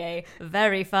walking a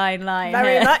very fine line.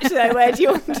 Very much so. Where do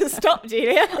you want to stop,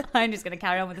 Julia? I'm just going to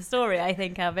carry on with the story, I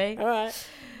think, Abby. All right.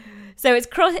 So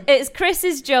it's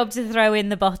Chris's job to throw in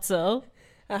the bottle.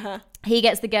 Uh-huh. He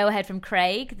gets the go-ahead from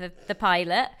Craig, the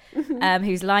pilot,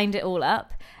 who's lined it all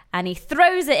up. And he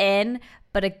throws it in,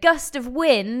 but a gust of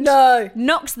wind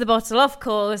knocks the bottle off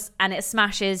course and it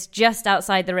smashes just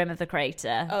outside the rim of the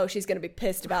crater. Oh, she's going to be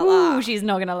pissed about that. She's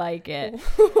not going to like it.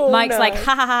 Mike's like,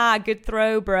 ha ha ha, good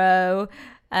throw, bro.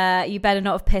 You better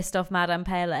not have pissed off Madame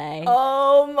Pele.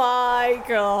 Oh my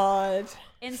God.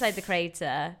 Inside the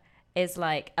crater is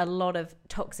like a lot of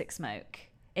toxic smoke.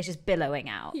 It's just billowing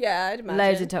out. Yeah, I'd imagine.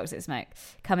 Loads of toxic smoke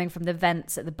coming from the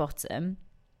vents at the bottom.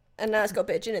 And now it's got a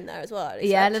bit of gin in there as well.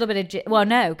 Yeah, a little bit of gin. Well,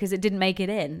 no, because it didn't make it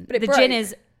in. But the gin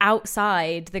is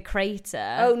outside the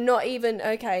crater. Oh, not even,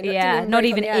 okay. Not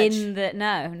even in the...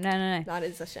 No. That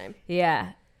is a shame.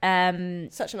 Yeah.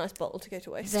 Such a nice bottle to go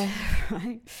to waste.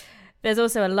 Right. There's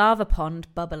also a lava pond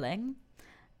bubbling.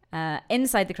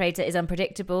 Inside the crater is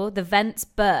unpredictable. The vents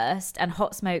burst and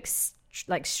hot smoke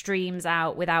streams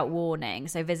out without warning.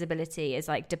 So visibility is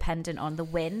like dependent on the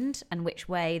wind and which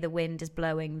way the wind is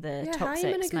blowing the toxic smoke. How are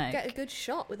you going to get a good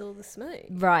shot with all the smoke?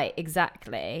 Right,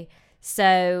 exactly.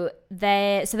 So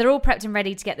they're all prepped and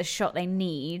ready to get the shot they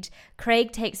need.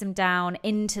 Craig takes them down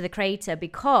into the crater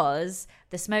because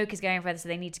the smoke is going further, so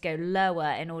they need to go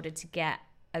lower in order to get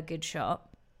a good shot.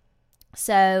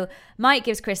 So Mike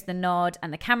gives Chris the nod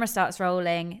and the camera starts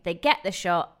rolling. They get the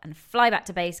shot and fly back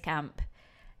to base camp.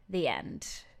 The end.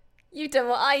 You've done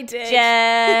what I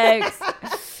did. Jokes.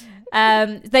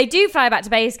 They do fly back to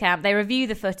base camp. They review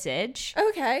the footage.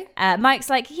 Okay. Mike's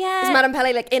like, yeah. Is Madame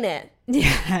Pele like in it?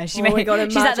 Yeah, she's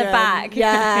at the back.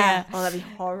 Yeah. Oh, that'd be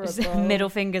horrible. Just middle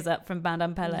fingers up from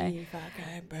Madame Pele. You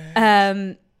fucking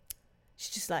bitch.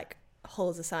 She just like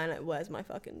holds a sign like, "Where's my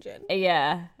fucking gin?"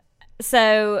 Yeah.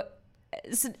 So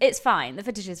it's fine. The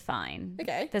footage is fine.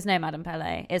 Okay. There's no Madame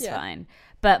Pele. It's fine.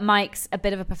 But Mike's a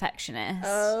bit of a perfectionist.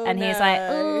 And he's like,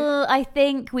 oh, I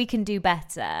think we can do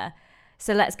better.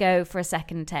 So let's go for a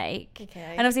second take. Okay.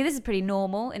 And obviously this is pretty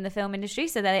normal in the film industry.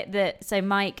 So so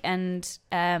Mike and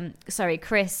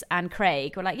Chris and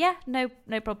Craig were like, yeah, no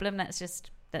problem. Let's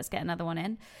get another one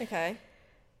in. Okay.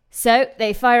 So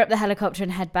they fire up the helicopter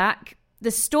and head back.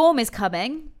 The storm is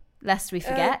coming, lest we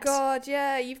forget. Oh God,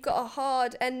 yeah. You've got a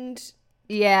hard end.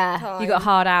 Yeah. Time. You got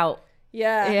hard out.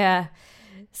 Yeah. Yeah.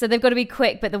 So they've got to be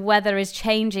quick, but the weather is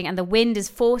changing and the wind is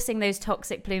forcing those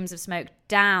toxic plumes of smoke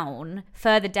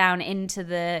further down into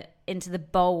the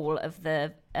bowl of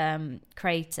the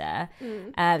crater.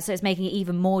 So it's making it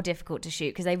even more difficult to shoot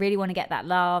because they really want to get that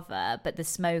lava, but the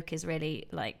smoke is really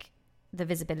the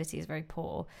visibility is very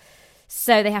poor.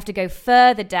 So they have to go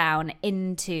further down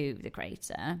into the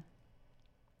crater.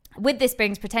 With this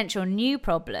brings potential new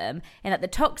problem in that the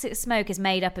toxic smoke is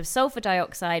made up of sulfur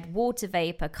dioxide, water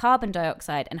vapor, carbon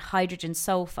dioxide, and hydrogen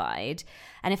sulfide.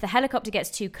 And if the helicopter gets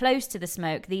too close to the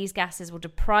smoke, these gases will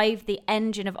deprive the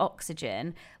engine of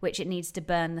oxygen, which it needs to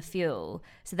burn the fuel.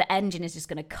 So the engine is just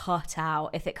going to cut out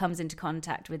if it comes into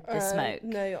contact with the smoke.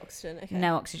 No oxygen, okay.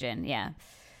 No oxygen, yeah.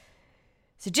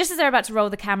 So just as they're about to roll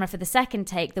the camera for the second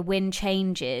take, the wind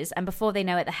changes, and before they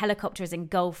know it, the helicopter is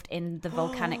engulfed in the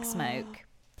volcanic smoke.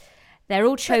 They're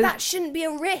all But that shouldn't be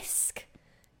a risk.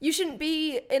 You shouldn't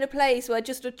be in a place where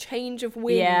just a change of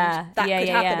wind could happen.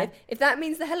 Yeah. If that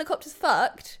means the helicopter's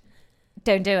fucked,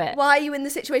 don't do it. Why are you in the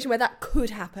situation where that could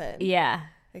happen? Yeah.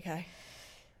 Okay.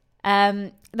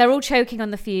 They're all choking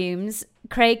on the fumes.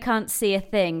 Craig can't see a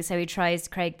thing, so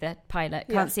Craig, the pilot,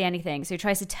 can't see anything. So he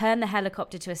tries to turn the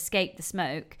helicopter to escape the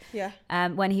smoke. Yeah.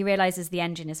 When he realises the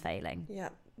engine is failing. Yeah.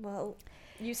 Well,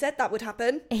 you said that would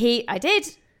happen. I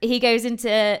did. He goes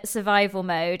into survival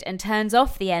mode and turns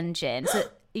off the engine. So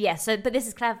but this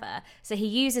is clever. So he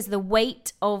uses the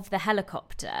weight of the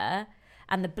helicopter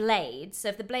and the blades. So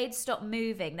if the blades stop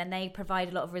moving, then they provide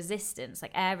a lot of resistance,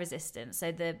 like air resistance.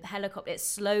 So the helicopter, it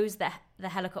slows the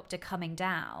helicopter coming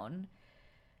down.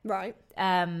 Right.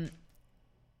 And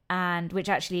which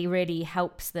actually really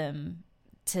helps them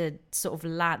to sort of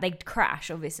land. They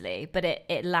crash, obviously, but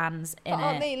it lands in But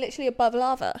aren't they literally above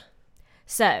lava?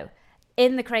 So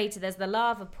in the crater, there's the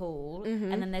lava pool,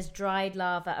 and then there's dried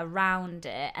lava around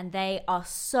it, and they are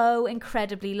so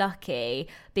incredibly lucky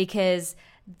because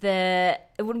not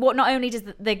only does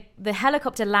the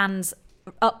helicopter lands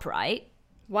upright.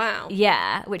 Wow.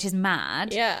 Yeah, which is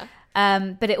mad. Yeah.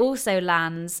 But it also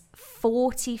lands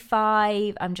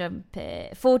 45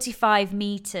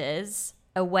 meters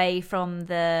away from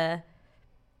the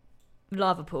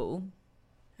lava pool.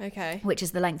 Okay. Which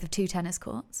is the length of 2 tennis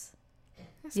courts.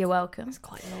 You're welcome. That's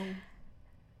quite long.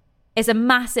 This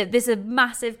is a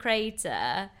massive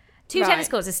crater. 2 tennis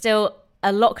courts is still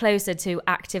a lot closer to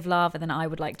active lava than I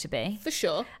would like to be. For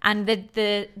sure. And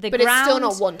the but ground, it's still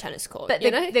not 1 tennis court. But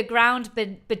you know? the ground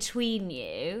between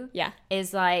you,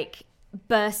 is like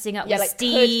bursting up with like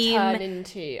steam. could turn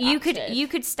into you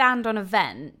could stand on a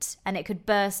vent and it could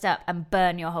burst up and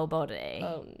burn your whole body.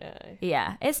 Oh no.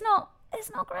 Yeah, it's not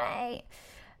great.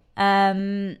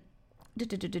 I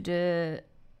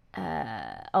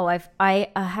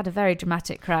had a very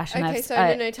dramatic crash. Okay,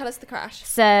 tell us the crash.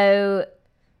 So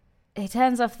he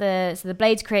turns off the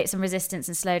blades create some resistance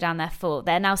and slow down their fall.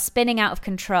 They're now spinning out of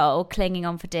control, clinging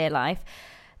on for dear life.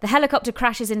 The helicopter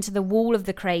crashes into the wall of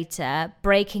the crater,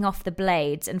 breaking off the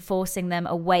blades and forcing them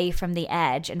away from the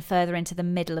edge and further into the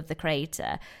middle of the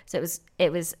crater. So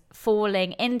it was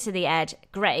falling into the edge.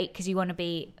 Great, because you want to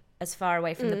be as far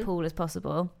away from the pool as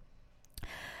possible.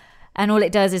 And all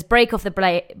it does is break off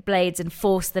the blades and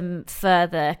force them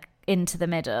further into the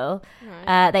middle.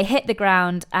 Right. They hit the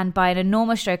ground, and by an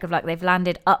enormous stroke of luck, they've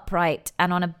landed upright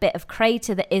and on a bit of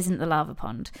crater that isn't the lava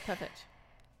pond. Perfect.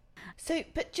 So,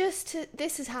 but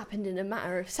this has happened in a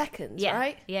matter of seconds, yeah.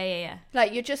 right? Yeah.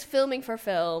 Like, you're just filming for a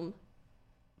film.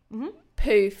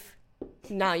 Poof.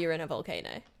 Now you're in a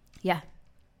volcano. Yeah.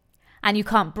 And you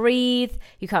can't breathe,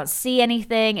 you can't see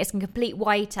anything. It's a complete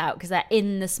whiteout because they're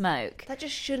in the smoke. That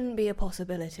just shouldn't be a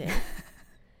possibility.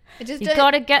 You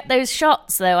got to get those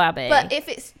shots though, Abby. But if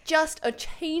it's just a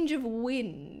change of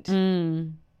wind,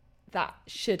 that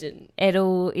shouldn't.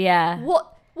 Yeah.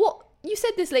 What? You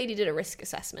said this lady did a risk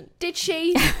assessment. Did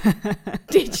she?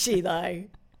 Did she, though?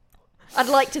 I'd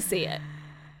like to see it.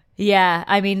 Yeah,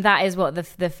 I mean, that is what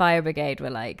the fire brigade were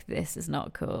like. This is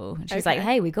not cool. And she's like,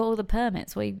 hey, we got all the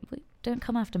permits. We don't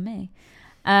come after me.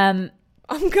 I'm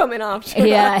coming after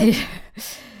Yeah.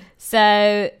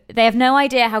 So they have no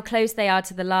idea how close they are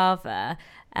to the lava.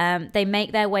 They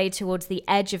make their way towards the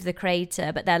edge of the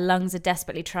crater, but their lungs are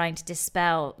desperately trying to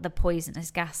dispel the poisonous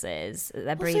gases that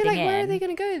they're breathing in. Where are they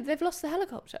going to go? They've lost the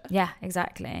helicopter. Yeah,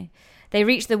 exactly. They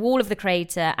reach the wall of the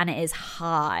crater, and it is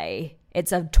high.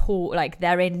 It's a tall, like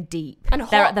they're in deep. And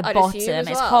hot, they're at the I'd bottom. assume, as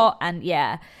It's well. hot, and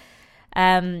yeah.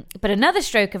 But another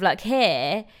stroke of luck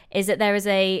here is that there is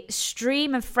a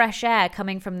stream of fresh air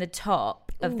coming from the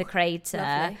top of the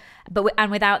crater. Lovely.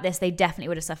 And without this, they definitely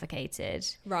would have suffocated.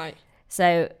 Right.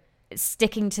 So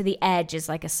sticking to the edge is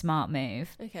like a smart move.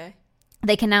 Okay.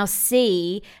 They can now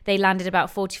see they landed about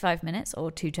 45 minutes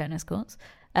or 2 tennis courts,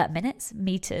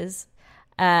 meters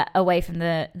away from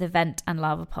the vent and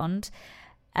lava pond.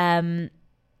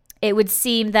 It would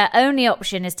seem their only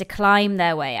option is to climb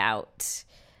their way out.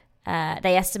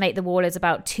 They estimate the wall is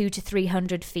about 200 to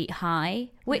 300 feet high,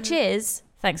 which is,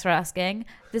 thanks for asking,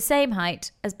 the same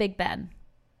height as Big Ben.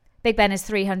 Big Ben is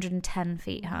 310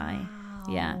 feet high. Wow.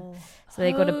 Yeah. So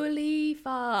they got Holy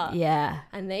fuck. Yeah.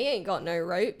 And they ain't got no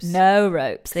ropes. No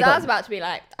ropes. I was about to be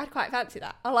like, I'd quite fancy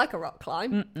that. I like a rock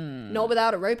climb. Not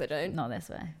without a rope, I don't. Not this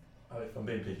way. Oh, if I'm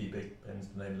being picky, Big Ben's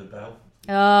the name of the bell.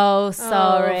 Oh,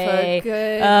 sorry. for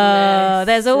goodness Oh,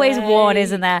 there's always one, sake.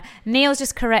 isn't there? Neil's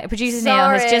just correct. Producer Neil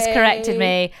has just Sorry. corrected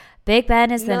me. Big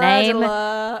Ben is the name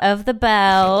Nerdler. of the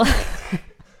bell.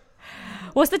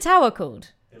 What's the tower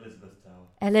called? Elizabeth Tower.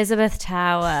 Elizabeth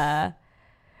Tower.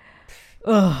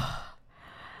 Ugh.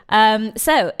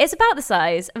 So it's about the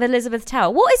size of Elizabeth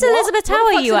Tower. What is Elizabeth What the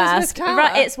Tower, fuck's you Elizabeth ask? Tower?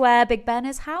 Right, it's where Big Ben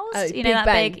is housed. Oh, you know Big that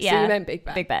Ben. big, So yeah. you meant Big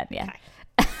Ben. Big Ben, yeah. Okay.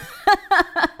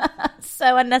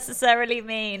 So unnecessarily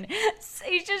mean. So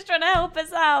he's just trying to help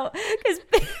us out because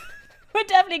we're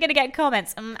definitely going to get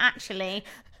comments. Actually,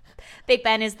 Big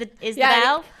Ben is the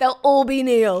bell. They'll all be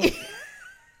Neil.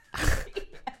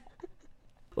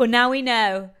 Well, now we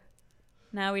know.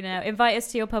 Now we know. Invite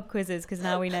us to your pub quizzes because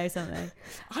now we know something.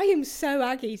 I am so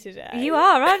aggy today. You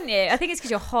are, aren't you? I think it's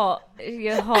because you're hot.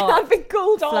 You're hot. I've been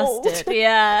called old. Flustered.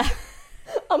 Yeah.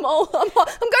 I'm old. I'm going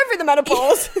through the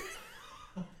menopause.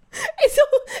 It's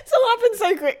all happened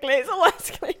so quickly. It's all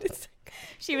escalated so quickly.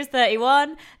 She was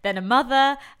 31, then a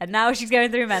mother, and now she's going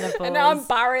through menopause. And now I'm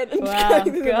barren and Wow, going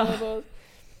through the God. menopause.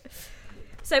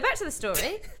 So back to the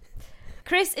story.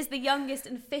 Chris is the youngest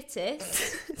and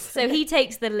fittest, so he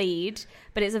takes the lead,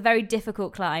 but it's a very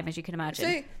difficult climb, as you can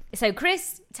imagine. So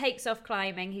Chris takes off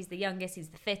climbing. He's the youngest, he's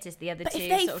the fittest. The other But two if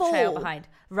they sort of trail fall? behind.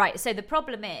 Right, so the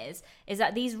problem is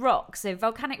that these rocks, so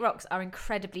volcanic rocks are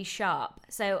incredibly sharp.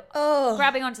 So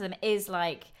grabbing onto them is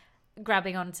like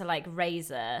grabbing onto like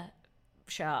razor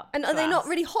sharp And are they not glass.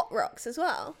 really hot rocks as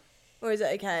well? Or is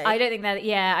it okay? I don't think that.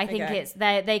 Yeah, I think Okay. it's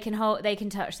they can hold, they can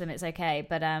touch them. It's okay,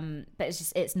 but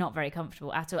it's not very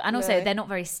comfortable at all. And also, No. they're not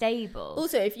very stable.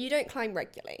 Also, if you don't climb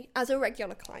regularly, as a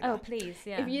regular climber, Oh, please,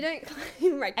 yeah. if you don't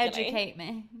climb regularly, Educate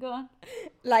me. Go on.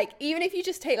 like even if you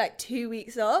just take like 2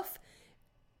 weeks off,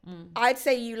 I'd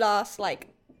say you last like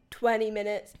 20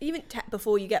 minutes, even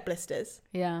before you get blisters.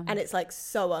 Yeah. And it's like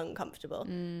so uncomfortable.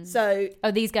 So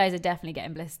Oh, these guys are definitely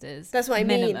getting blisters. that's what I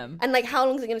Minimum. mean. And like, how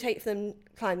long is it going to take for them to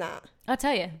climb that? I'll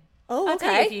tell you. Oh, I'll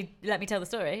tell you if okay. you let me tell the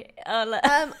story. I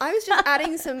was just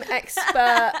adding some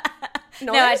expert knowledge.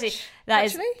 No, actually, that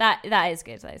is actually. that is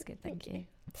good. That is good. Thank you.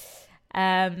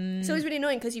 It's always really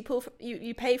annoying because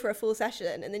you pay for a full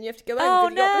session and then you have to go home Oh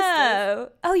because you got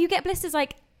blisters. no! Oh, you get blisters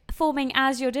like forming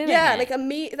as you're doing Yeah, it.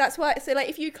 like that's why. So like,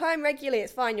 if you climb regularly,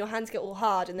 it's fine. Your hands get all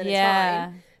hard, and then Yeah.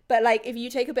 it's fine. But like, if you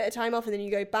take a bit of time off and then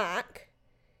you go back,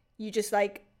 you just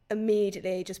like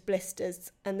immediately just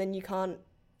blisters, and then you can't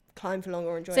climb for long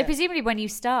or enjoy So it. presumably when you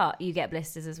start, you get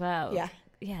blisters as well. Yeah.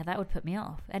 Yeah, that would put me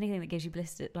off. Anything that gives you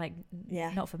blisters, like,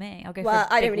 Yeah. not for me. I'll go Well,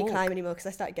 for a I big don't really walk. climb anymore because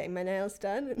I started getting my nails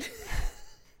done.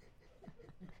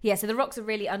 Yeah, so the rocks are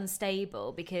really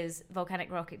unstable because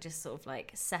volcanic rock, it just sort of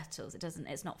like settles. It doesn't,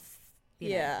 it's not, you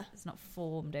know, Yeah. it's not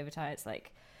formed over time. It's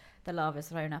like the lava's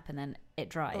thrown up and then it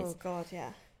dries. Oh God,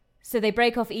 yeah. So they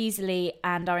break off easily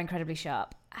and are incredibly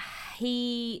sharp.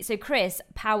 So Chris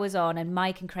powers on and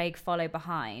Mike and Craig follow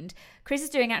behind. Chris is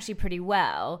doing actually pretty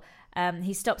well.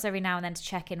 He stops every now and then to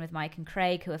check in with Mike and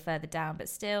Craig, who are further down, but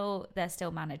they're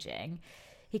still managing.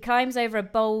 He climbs over a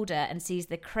boulder and sees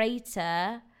the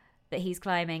crater that he's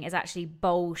climbing is actually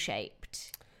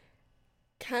bowl-shaped.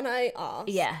 Can I ask?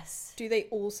 Yes. Do they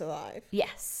all survive?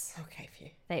 Yes. Okay, phew.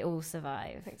 They all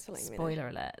survive. Thanks for letting me know. Spoiler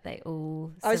alert. They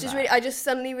all survive. I just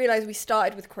suddenly realised we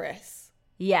started with Chris.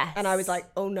 Yes. And I was like,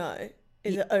 oh no.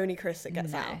 Is it only Chris that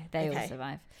gets no, out? they all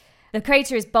survive. The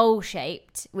crater is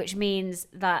bowl-shaped, which means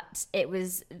that it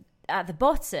was at the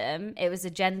bottom, it was a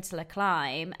gentler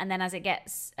climb, and then as you get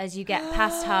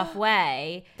past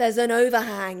halfway, there's an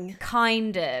overhang.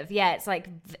 Kind of, yeah. It's like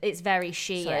it's very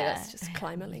sheer. Sorry, that's just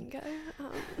climber lingo.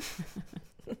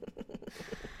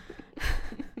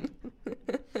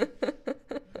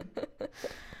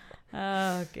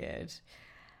 Oh, good.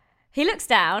 He looks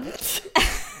down.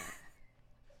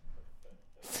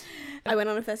 I went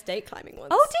on a first date climbing once.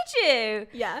 Oh, did you?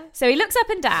 Yeah. So he looks up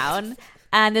and down,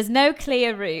 and there's no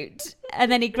clear route.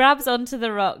 And then he grabs onto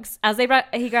the rocks.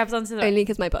 He grabs onto the only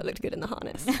because my butt looked good in the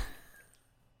harness.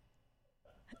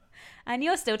 And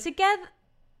you're still together.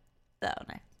 Oh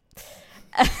no.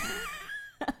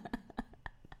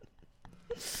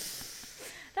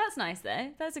 That's nice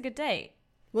though. That's a good date.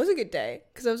 Was a good day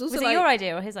because I was also Was it your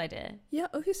idea or his idea? Yeah,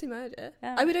 obviously my idea.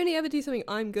 Yeah. I would only ever do something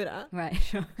I'm good at. Right,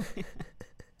 sure.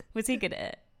 Was he good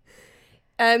at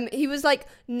it? He was like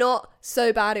not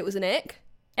so bad it was an ick.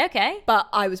 Okay. But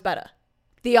I was better.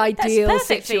 The ideal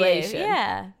situation. For you.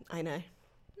 Yeah. I know.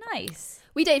 Nice.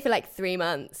 We dated for like 3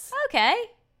 months. Okay.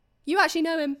 You actually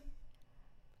know him.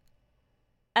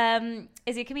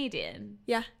 Is he a comedian?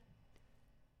 Yeah.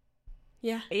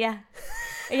 Yeah. Yeah.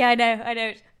 Yeah, I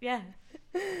know. Yeah.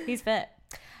 He's fit.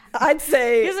 I'd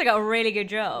say. He's got a really good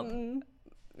job.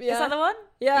 Yeah. Is that the one?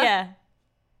 Yeah. Yeah.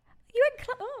 You went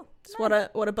It's nice.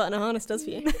 What a butt and a harness does for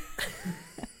you.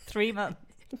 3 months.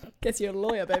 Guess you're a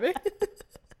lawyer, baby.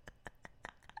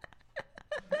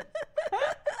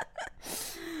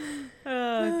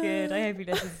 Oh, good. I hope he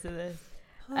listens to this.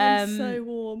 I'm so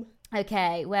warm.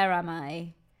 Okay, where am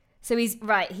I? So he's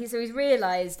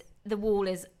realised the wall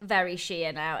is very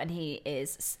sheer now, and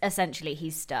he's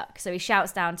stuck. So he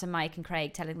shouts down to Mike and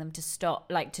Craig, telling them to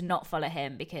stop, like to not follow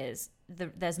him because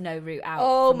there's no route out.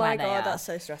 Oh my god, that's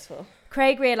so stressful.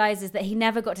 Craig realises that he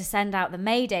never got to send out the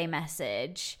Mayday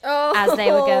message as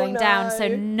they were going down, so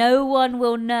no one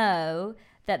will know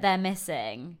that they're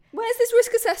missing. Where's this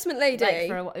risk assessment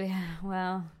lady?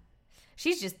 Well,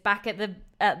 she's just back at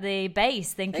the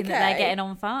base thinking that they're getting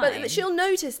on fine. But she'll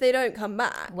notice they don't come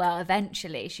back. Well,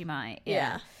 eventually she might.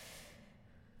 Yeah.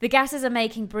 The gases are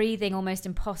making breathing almost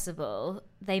impossible.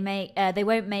 They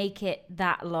won't make it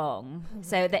that long.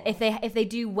 So that if they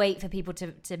do wait for people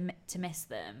to miss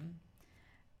them,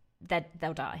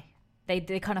 they'll die. They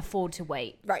can't afford to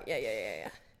wait. Right. Yeah.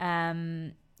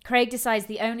 Craig decides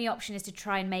the only option is to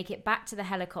try and make it back to the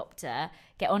helicopter,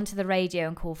 get onto the radio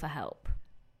and call for help.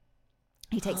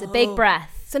 He takes a big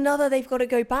breath. It's another they've got to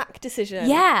go back decision.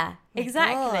 Yeah,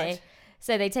 exactly. God.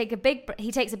 So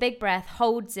he takes a big breath,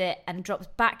 holds it, and drops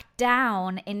back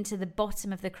down into the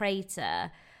bottom of the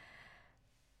crater.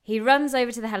 He runs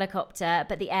over to the helicopter,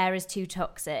 but the air is too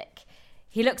toxic.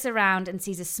 He looks around and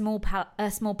sees a small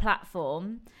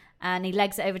platform, and he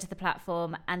legs it over to the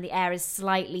platform, and the air is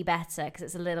slightly better because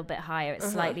it's a little bit higher.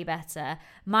 It's slightly better.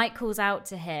 Mike calls out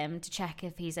to him to check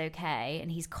if he's okay,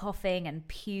 and he's coughing and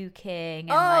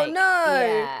puking. And no!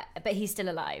 Yeah, but he's still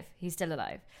alive.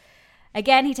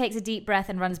 Again, he takes a deep breath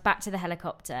and runs back to the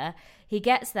helicopter. He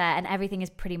gets there, and everything is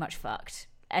pretty much fucked,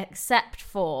 except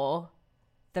for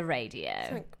the radio.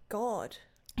 Thank God.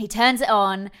 He turns it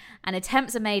on and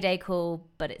attempts a mayday call,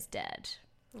 but it's dead.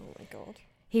 Oh my God.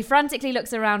 He frantically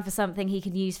looks around for something he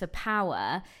can use for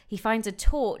power. He finds a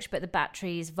torch, but the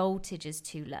battery's voltage is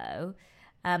too low.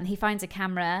 He finds a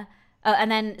camera.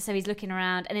 So he's looking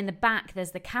around, and in the back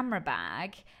there's the camera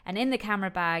bag, and in the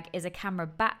camera bag is a camera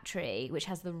battery which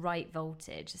has the right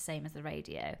voltage, the same as the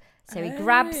radio. So he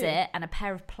grabs it, and a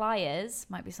pair of pliers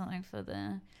might be something for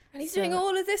the... And he's doing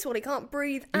all of this while he can't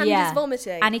breathe and he's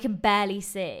vomiting. And he can barely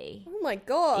see. Oh my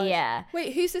God. Yeah.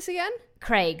 Wait, who's this again?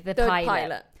 Craig, the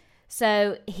pilot.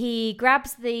 So he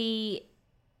grabs the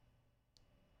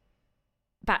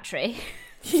battery.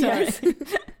 Yes.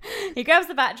 He grabs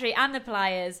the battery and the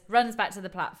pliers, runs back to the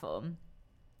platform.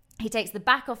 He takes the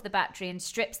back off the battery and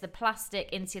strips the plastic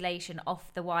insulation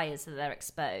off the wires so they're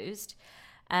exposed.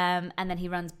 And then he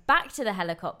runs back to the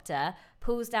helicopter,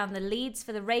 pulls down the leads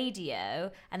for the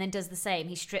radio, and then does the same.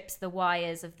 He strips the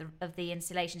wires of the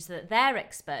insulation so that they're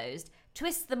exposed,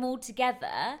 twists them all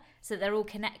together so that they're all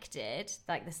connected,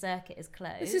 like the circuit is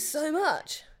closed. This is so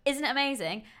much. Isn't it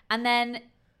amazing? And then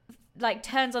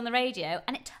turns on the radio,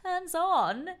 and it turns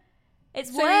on.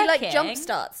 It's working. So he jump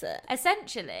starts it.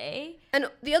 Essentially. And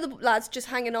the other lad's just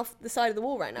hanging off the side of the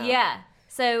wall right now. Yeah.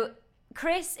 So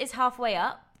Chris is halfway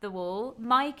up the wall.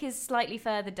 Mike is slightly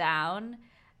further down.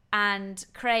 and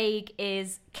Craig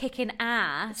is kicking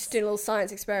ass. Just doing a little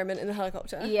science experiment in a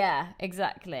helicopter. Yeah,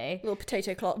 exactly. Little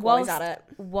potato clock while he's at it.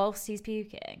 Whilst he's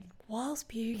puking. Whilst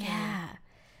puking. Yeah.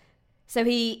 So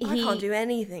he I can't do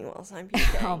anything whilst I'm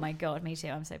puking. Oh my God, me too.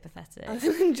 I'm so pathetic.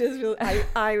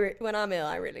 When I'm ill,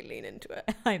 I really lean into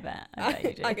it. I bet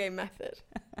you do. I go method.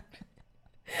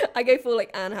 I go full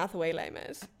like Anne Hathaway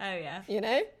lamos. Oh yeah. You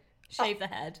know? Shave the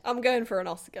head. I'm going for an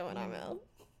Oscar when I'm ill.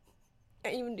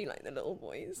 I even do like the little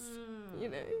voice. You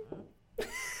know?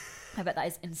 I bet that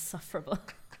is insufferable.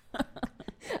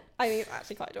 I think it's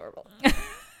actually quite adorable.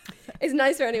 It's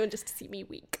nice for anyone just to see me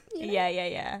weak. You know?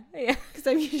 Yeah. Because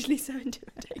I'm usually so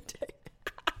intimidating.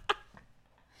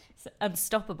 It's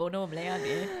unstoppable normally, aren't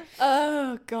you?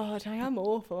 Oh God, I am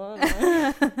awful, aren't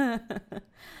I?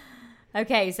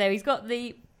 Okay, so he's got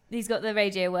the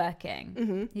radio working.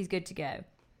 Mm-hmm. He's good to go.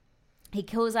 He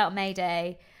calls out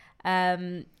Mayday.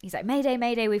 He's like, Mayday,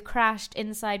 Mayday, we've crashed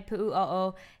inside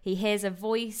Pu'u'o'o. He hears a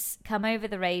voice come over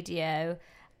the radio.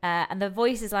 And the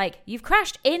voice is like, you've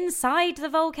crashed inside the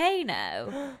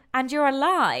volcano and you're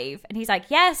alive. And he's like,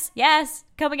 yes,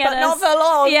 come and get us. But not for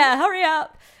long. Yeah, hurry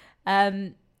up.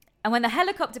 And when the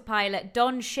helicopter pilot,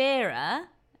 Don Shearer,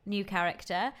 new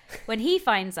character, when he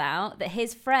finds out that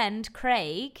his friend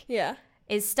Craig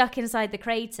is stuck inside the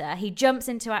crater, he jumps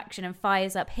into action and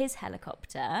fires up his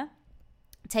helicopter,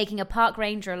 taking a park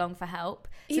ranger along for help.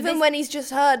 Even when he's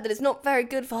just heard that it's not very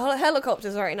good for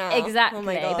helicopters right now. Exactly. Oh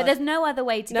my God. But there's no other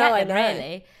way to get him,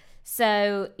 really.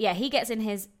 So, yeah, he gets in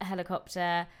his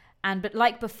helicopter. But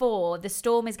like before, the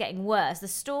storm is getting worse. The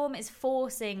storm is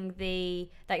forcing the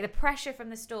pressure from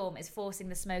the storm is forcing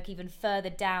the smoke even further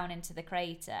down into the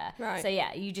crater. Right. So,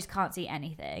 yeah, you just can't see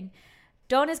anything.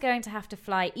 Don is going to have to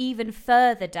fly even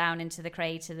further down into the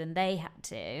crater than they had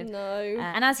to. No.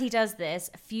 And as he does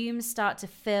this, fumes start to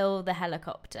fill the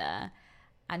helicopter.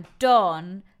 And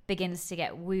Don begins to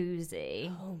get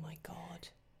woozy. Oh my God.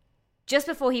 Just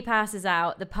before he passes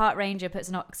out, the park ranger puts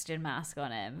an oxygen mask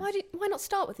on him. Why not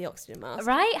start with the oxygen mask?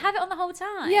 Right? Have it on the whole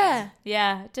time. Yeah.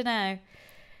 Yeah, don't know.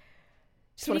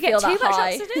 Just want to feel that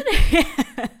high. Too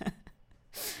much oxygen?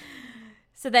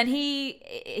 So then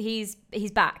he's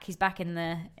back. He's back in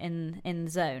the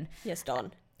zone. Yes,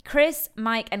 Don. Chris,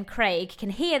 Mike, and Craig can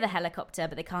hear the helicopter,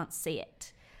 but they can't see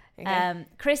it. Okay.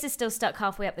 Chris is still stuck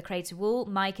halfway up the crater wall.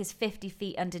 Mike is 50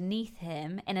 feet underneath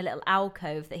him in a little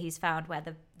alcove that he's found where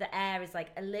the air is like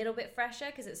a little bit fresher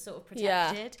because it's sort of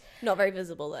protected. Yeah. Not very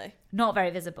visible though. Not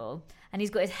very visible. And he's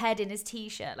got his head in his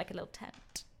t-shirt like a little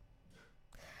tent.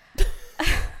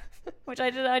 Which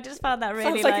I just found that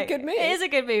really sounds like a good move. It is a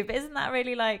good move, but isn't that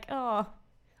really like, oh.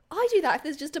 I do that if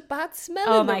there's just a bad smell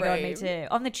Oh in the my room. God, me too.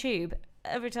 On the tube,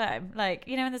 every time. Like,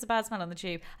 you know when there's a bad smell on the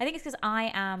tube? I think it's because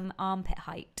I am armpit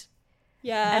height.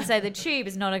 Yeah. And so the tube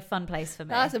is not a fun place for me.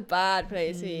 That's a bad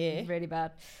place for you. Really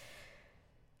bad.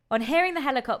 On hearing the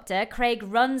helicopter, Craig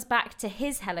runs back to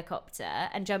his helicopter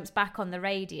and jumps back on the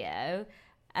radio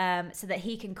so that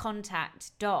he can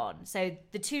contact Don. So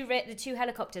the two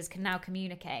helicopters can now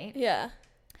communicate. Yeah.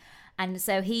 And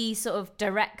so he sort of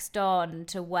directs Don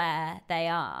to where they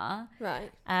are. Right.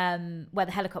 Where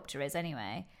the helicopter is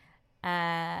anyway.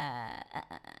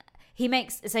 He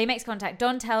makes contact.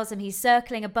 Don tells him he's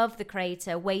circling above the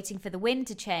crater, waiting for the wind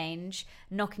to change,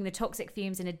 knocking the toxic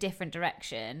fumes in a different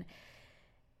direction.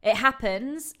 It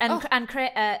happens, and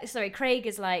Craig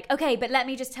is like, okay, but let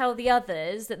me just tell the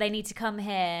others that they need to come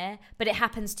here. But it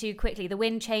happens too quickly. The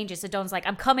wind changes, so Don's like,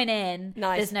 I'm coming in.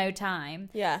 Nice. There's no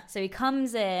time. Yeah. So he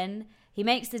comes in. He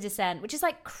makes the descent, which is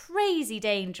like crazy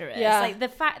dangerous. Yeah. Like the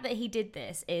fact that he did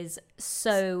this is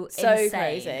so insane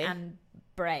crazy and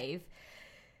brave.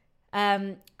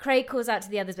 Craig calls out to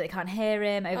the others, but they can't hear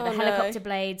him over the helicopter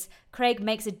blades. Craig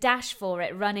makes a dash for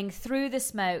it, running through the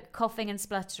smoke, coughing and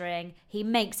spluttering. He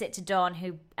makes it to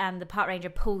Don, and the park ranger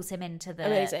pulls him into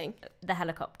the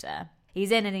helicopter.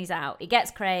 He's in and he's out. He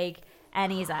gets Craig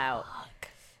and he's out.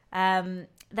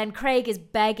 Then Craig is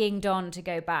begging Don to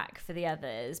go back for the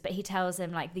others, but he tells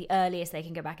him like the earliest they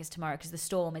can go back is tomorrow because the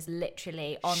storm is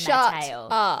literally on their tail.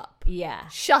 Shut up. Yeah.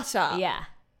 Shut up. Yeah.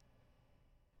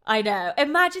 I know.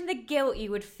 Imagine the guilt you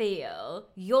would feel.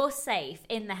 You're safe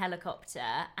in the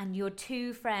helicopter and your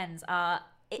two friends are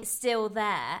still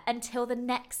there until the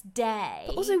next day.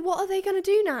 But also, what are they going to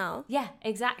do now? Yeah,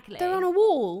 exactly. They're on a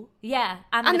wall. Yeah.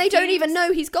 And they don't even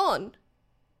know he's gone.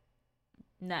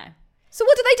 No. So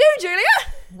what do they do,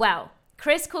 Julia? Well,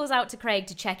 Chris calls out to Craig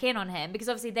to check in on him because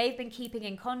obviously they've been keeping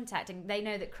in contact and they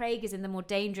know that Craig is in the more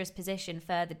dangerous position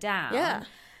further down. Yeah.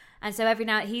 And so every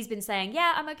night he's been saying,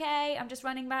 yeah, I'm okay. I'm just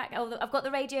running back. Oh, I've got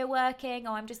the radio working.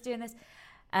 Oh, I'm just doing this.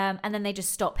 And then they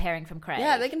just stop hearing from Craig.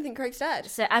 Yeah, they can think Craig's dead.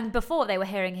 So, and before they were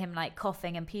hearing him like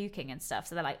coughing and puking and stuff.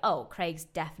 So they're like, oh, Craig's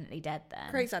definitely dead then.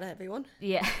 Craig's had a heavy one.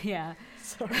 Yeah, yeah.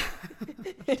 Sorry.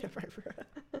 Inappropriate.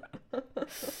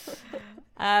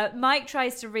 Mike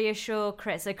tries to reassure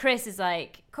Chris. So Chris is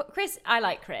like, I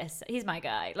like Chris. He's my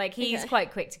guy. Like, he's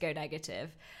quite quick to go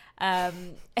negative.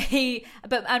 And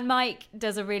Mike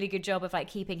does a really good job of like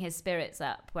keeping his spirits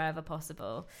up wherever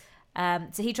possible.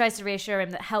 So he tries to reassure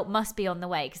him that help must be on the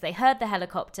way because they heard the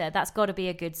helicopter. That's got to be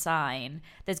a good sign.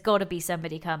 There's got to be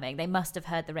somebody coming. They must have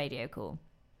heard the radio call.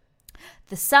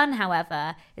 The sun,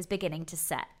 however, is beginning to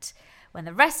set when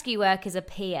the rescue workers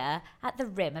appear at the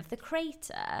rim of the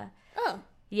crater. Oh.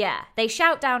 Yeah, they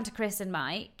shout down to Chris and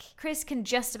Mike. Chris can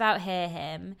just about hear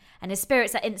him, and his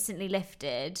spirits are instantly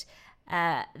lifted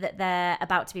that they're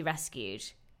about to be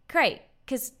rescued. Great.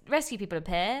 Because rescue people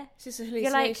appear. Is this a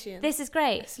hallucination? You're like, this is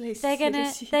great.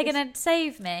 They're gonna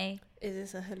save me. Is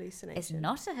this a hallucination? It's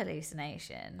not a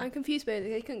hallucination. I'm confused by it.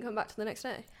 They couldn't come back till the next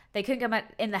day. They couldn't come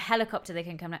back in the helicopter. They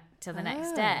couldn't come back till the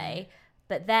next day.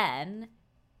 But then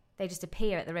they just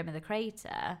appear at the rim of the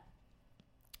crater.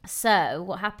 So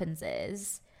what happens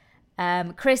is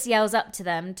Chris yells up to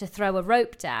them to throw a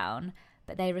rope down,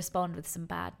 but they respond with some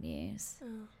bad news.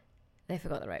 Oh. They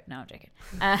forgot the rope. No, I'm joking.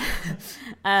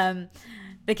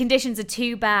 The conditions are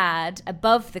too bad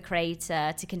above the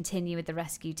crater to continue with the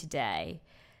rescue today.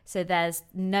 So there's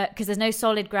no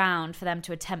solid ground for them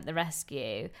to attempt the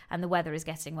rescue, and the weather is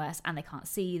getting worse, and they can't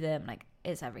see them. Like,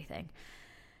 it's everything.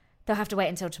 They'll have to wait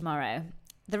until tomorrow.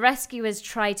 The rescuers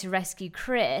try to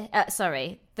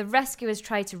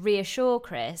reassure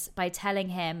Chris by telling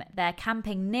him they're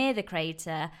camping near the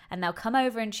crater and they'll come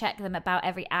over and check them about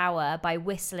every hour by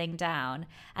whistling down,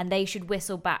 and they should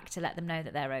whistle back to let them know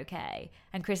that they're okay.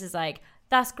 And Chris is like,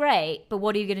 that's great, but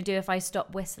what are you going to do if I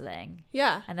stop whistling?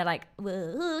 Yeah. And they're like,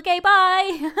 well, okay,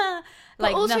 bye.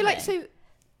 Like, but also, nothing. like, so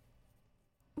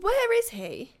where is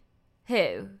he?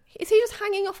 Who? Is he just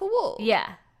hanging off a wall?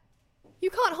 Yeah. You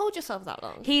can't hold yourself that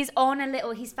long. He's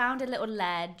found a little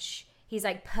ledge. He's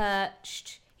like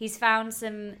perched. He's found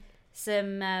some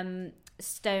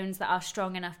stones that are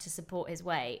strong enough to support his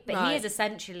weight. But he is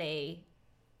essentially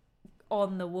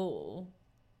on the wall,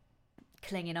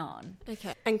 clinging on.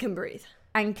 Okay. And can breathe.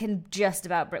 And can just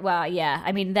about breathe. Well, yeah.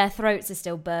 I mean, their throats are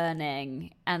still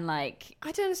burning. And like...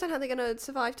 I don't understand how they're going to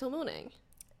survive till morning.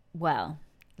 Well,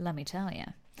 let me tell you.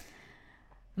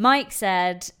 Mike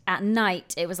said at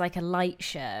night it was like a light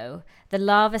show. The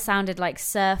lava sounded like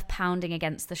surf pounding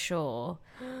against the shore,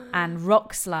 and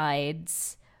rock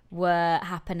slides were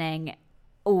happening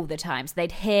all the time. So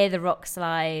they'd hear the rock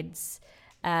slides,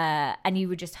 and you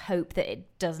would just hope that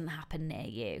it doesn't happen near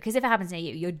you. Because if it happens near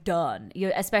you, you're done.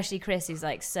 Especially Chris, who's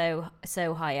like so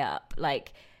high up.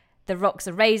 Like, the rocks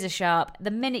are razor sharp. The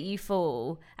minute you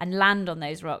fall and land on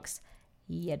those rocks,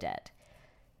 you're dead.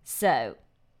 So...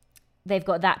 they've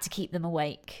got that to keep them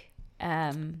awake.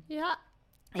 I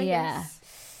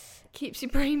guess. Keeps your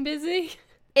brain busy.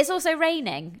 It's also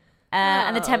raining,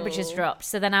 and the temperature's dropped,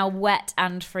 so they're now wet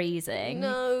and freezing.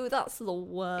 No, that's the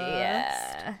worst.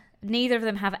 Yeah. Neither of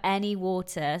them have had any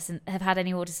water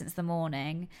since the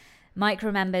morning. Mike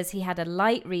remembers he had a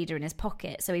light reader in his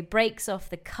pocket, so he breaks off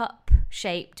the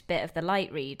cup-shaped bit of the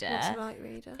light reader. What's a light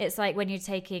reader? It's like when you're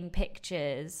taking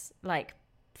pictures, like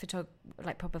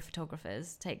proper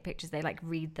photographers take pictures, they like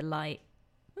read the light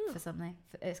for something.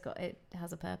 It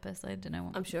has a purpose. I don't know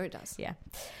what. I'm sure it does. Yeah.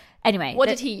 Anyway, what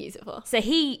did he use it for? So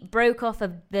he broke off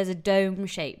there's a dome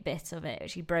shaped bit of it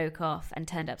which he broke off and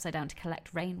turned upside down to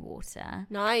collect rainwater.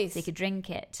 Nice. So he could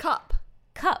drink it. Cup,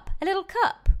 a little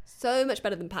cup. So much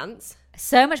better than pants.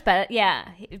 So much better. Yeah.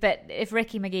 But if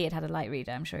Ricky McGee had a light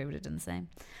reader, I'm sure he would have done the same.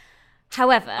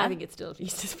 However, I think it's still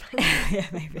used as pants. Yeah,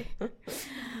 maybe.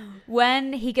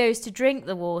 When he goes to drink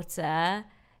the water,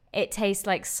 it tastes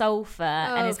like sulfur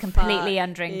and is completely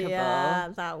undrinkable. Yeah,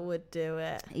 that would do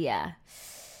it. Yeah.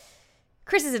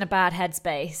 Chris is in a bad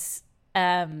headspace,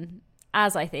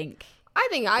 as I think.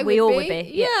 We all be. would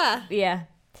be. Yeah. Yeah.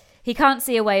 He can't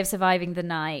see a way of surviving the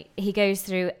night. He goes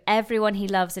through everyone he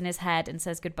loves in his head and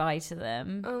says goodbye to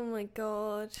them. Oh my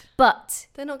God. But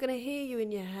they're not going to hear you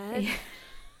in your head. Yeah.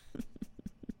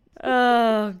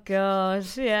 Oh, God,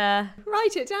 yeah.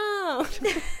 Write it down.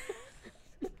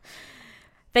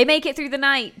 They make it through the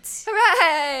night.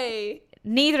 Hooray!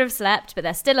 Neither have slept, but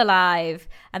they're still alive.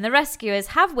 And the rescuers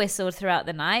have whistled throughout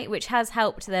the night, which has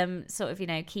helped them sort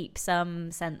of, keep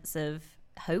some sense of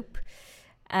hope.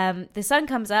 The sun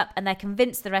comes up and they're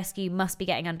convinced the rescue must be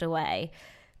getting underway.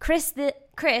 Chris,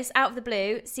 out of the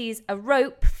blue, sees a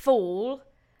rope fall,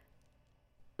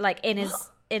 like in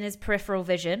his peripheral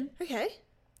vision. Okay.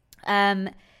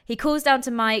 He He calls down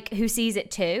to Mike, who sees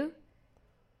it too,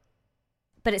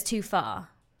 but it's too far.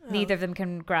 Neither of them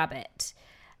can grab it.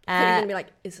 I think you're going to be like,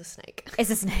 it's a snake. It's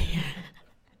a snake.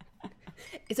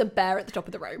 It's a bear at the top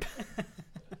of the rope.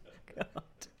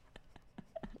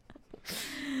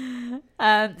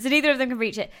 So neither of them can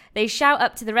reach it. They shout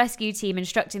up to the rescue team,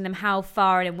 instructing them how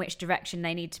far and in which direction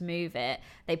they need to move it.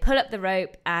 They pull up the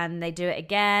rope and they do it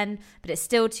again, but it's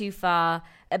still too far.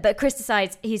 But Chris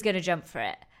decides he's going to jump for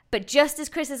it. But just as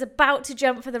Chris is about to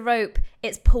jump for the rope,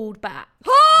 it's pulled back.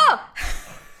 Ah!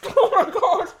 Oh my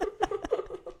God.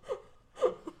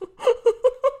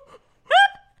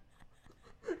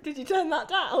 Did you turn that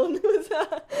down?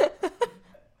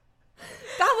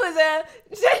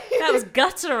 That was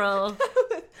guttural.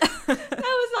 That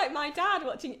was like my dad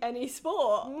watching any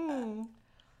sport.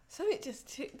 So it just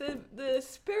took the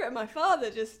spirit of my father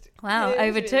just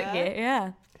overtook you.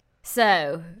 Yeah.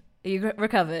 So you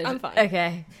recovered. I'm fine.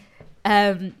 Okay.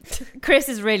 Chris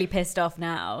is really pissed off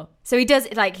now. So he does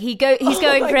like he's going for it.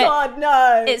 Oh my God,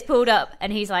 no! It's pulled up,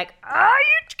 and he's like, "Are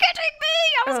you kidding me?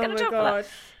 I was going to jump for that."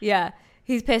 Yeah,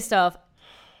 he's pissed off.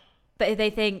 But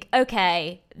they think,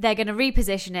 okay, they're going to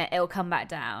reposition it. It'll come back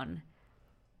down.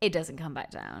 It doesn't come back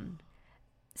down.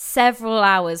 Several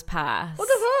hours pass. What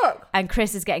the fuck? And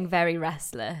Chris is getting very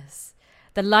restless.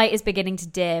 The light is beginning to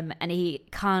dim, and he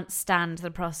can't stand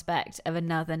the prospect of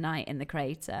another night in the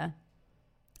crater.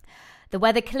 The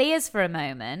weather clears for a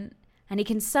moment, and he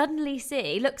can suddenly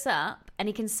see, he looks up, and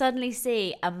he can suddenly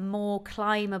see a more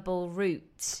climbable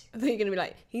route. I think you're going to be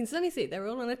like, he can suddenly see they're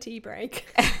all on a tea break.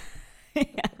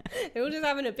 Yeah. They're all just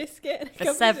having a biscuit and a For cup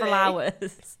of several tea.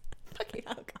 hours. Fucking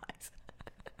hell, guys.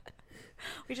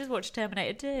 We just watched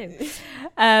Terminator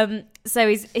 2.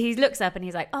 So he looks up and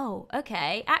he's like, oh,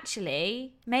 okay,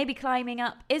 actually, maybe climbing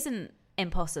up isn't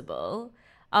impossible.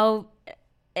 I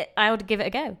would give it a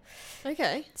go.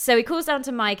 Okay. So he calls down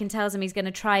to Mike and tells him he's going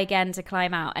to try again to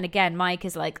climb out. And again, Mike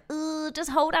is like, just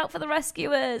hold out for the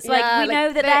rescuers. Yeah, we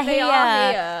know that they're they here.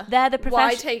 are here. They're the Why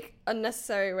professionals. take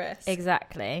unnecessary risks?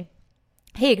 Exactly.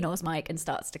 He ignores Mike and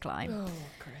starts to climb. Oh,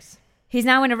 Chris. He's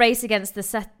now in a race against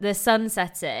the sun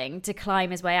setting to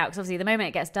climb his way out. Because obviously the moment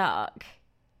it gets dark,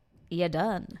 you're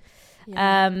done.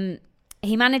 Yeah.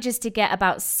 He manages to get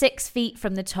about 6 feet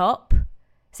from the top.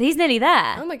 So he's nearly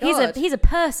there. Oh my God. He's a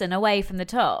person away from the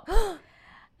top.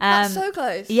 That's so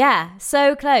close. Yeah,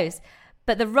 so close.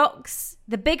 But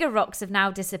the bigger rocks have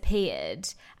now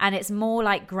disappeared, and it's more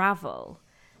like gravel.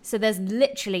 So there's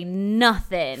literally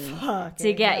nothing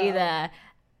to get you there.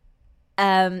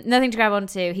 Nothing to grab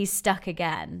onto. He's stuck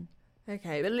again.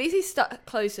 Okay, but at least he's stuck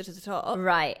closer to the top.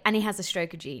 Right, and he has a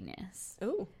stroke of genius.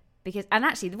 Oh. And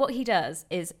actually, what he does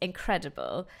is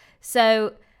incredible.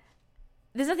 So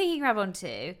there's nothing he can grab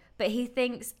onto, but he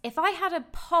thinks, if I had a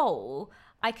pole,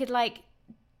 I could like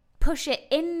push it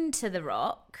into the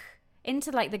rock,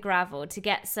 into like the gravel to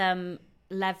get some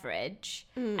leverage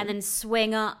and then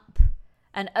swing up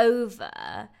and over.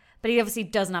 But he obviously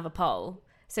doesn't have a pole.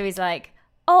 So he's like,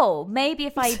 oh, maybe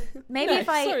if I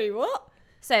Sorry, what?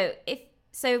 So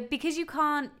because you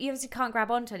obviously can't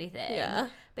grab onto anything. Yeah.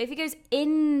 But if he goes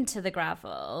into the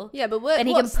gravel, Yeah, but then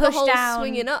he what's can push the whole down.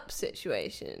 swinging up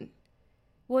situation?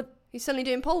 Well, He's suddenly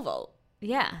doing pole vault.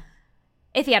 yeah.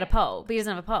 If he had a pole, but he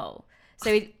doesn't have a pole.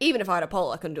 So Even if I had a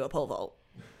pole, I couldn't do a pole vault.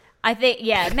 I think,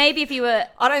 yeah, maybe if you were...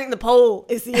 I don't think the pole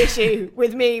is the issue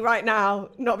with me right now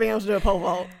not being able to do a pole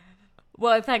vault.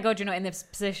 Well, thank God you're not in this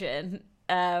position.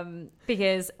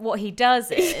 Because what he does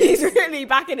is... He's really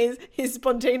back in his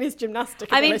spontaneous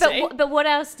gymnastic ability. I mean, but what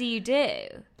else do you do?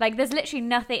 Like, there's literally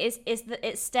nothing.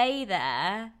 It's stay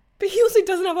there. But he also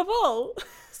doesn't have a pole.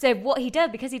 So what he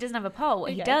does, because he doesn't have a pole,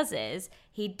 what he does is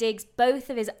he digs both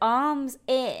of his arms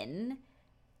in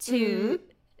to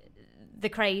the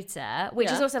crater,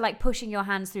 which is also like pushing your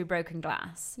hands through broken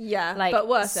glass. Yeah, like, but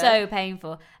worth so it.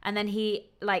 painful. And then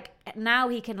now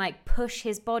he can like push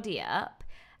his body up,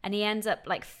 and he ends up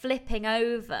like flipping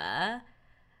over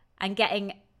and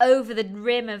getting over the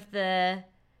rim of the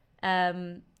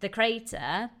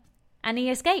crater, and he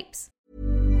escapes.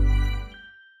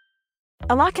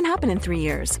 A lot can happen in 3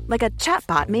 years, like a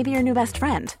chatbot may be your new best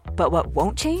friend. But what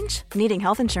won't change? Needing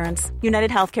health insurance. United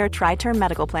Healthcare Tri-Term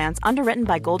Medical Plans, underwritten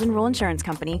by Golden Rule Insurance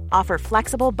Company, offer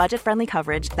flexible, budget-friendly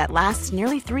coverage that lasts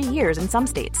nearly 3 years in some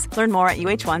states. Learn more at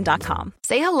uh1.com.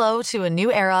 Say hello to a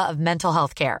new era of mental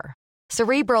health care.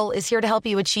 Cerebral is here to help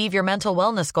you achieve your mental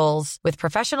wellness goals with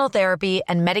professional therapy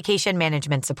and medication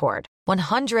management support.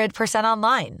 100%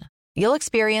 online. You'll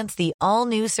experience the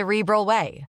all-new Cerebral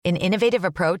Way, an innovative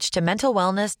approach to mental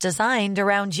wellness designed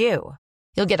around you.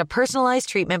 You'll get a personalized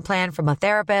treatment plan from a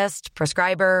therapist,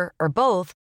 prescriber, or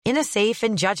both in a safe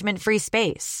and judgment-free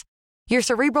space. Your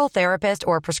Cerebral therapist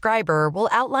or prescriber will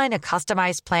outline a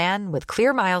customized plan with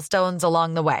clear milestones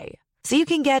along the way, so you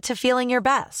can get to feeling your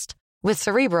best. With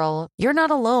Cerebral, you're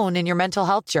not alone in your mental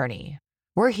health journey.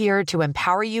 We're here to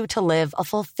empower you to live a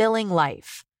fulfilling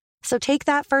life. So take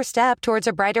that first step towards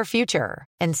a brighter future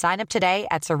and sign up today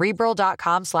at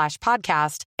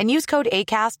Cerebral.com/podcast and use code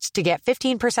ACAST to get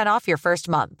 15% off your first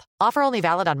month. Offer only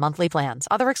valid on monthly plans.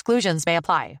 Other exclusions may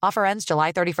apply. Offer ends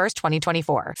July 31st,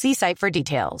 2024. See site for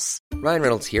details. Ryan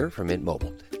Reynolds here from Mint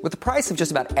Mobile. With the price of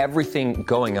just about everything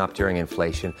going up during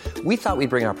inflation, we thought we'd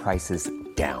bring our prices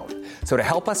down. So to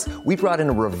help us, we brought in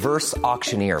a reverse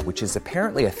auctioneer, which is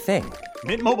apparently a thing.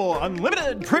 Mint Mobile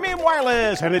Unlimited Premium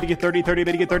Wireless. How to get 30, 30,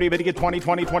 bit to get 30, bit to get 20,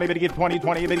 20, 20, bit to get 20,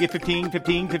 20, bit to get 15,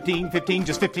 15, 15, 15,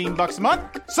 just $15 a month?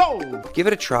 Sold! Give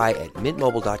it a try at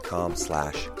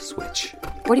mintmobile.com/switch.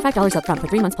 $45 up front for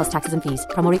 3 months plus taxes and fees.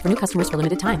 Promo rate for new customers for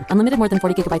limited time. Unlimited more than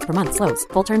 40 gigabytes per month. Slows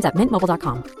full terms at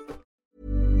mintmobile.com.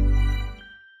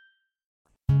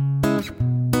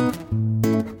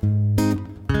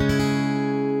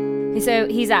 So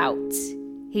he's out.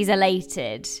 He's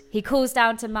elated. He calls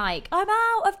down to Mike, I'm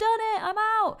out, I've done it, I'm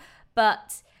out.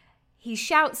 But he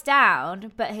shouts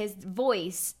down, but his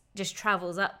voice just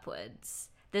travels upwards.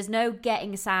 There's no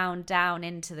getting sound down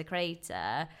into the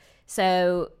crater.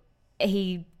 So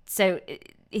he's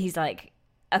like,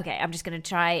 okay, I'm just going to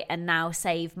try and now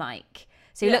save Mike.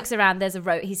 So he looks around, there's a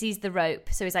rope. He sees the rope.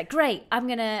 So he's like, great,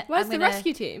 Where's the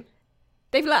rescue team?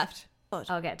 They've left.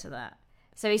 I'll get to that.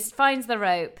 So he finds the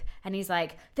rope and he's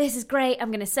like, this is great. I'm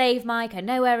going to save Mike. I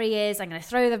know where he is. I'm going to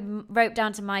throw the rope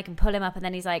down to Mike and pull him up. And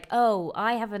then he's like, oh,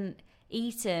 I haven't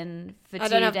eaten for 2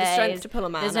 days. I don't have the strength to pull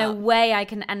him out. There's no way I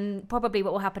can. And probably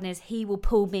what will happen is he will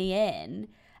pull me in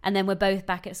and then we're both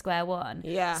back at square one.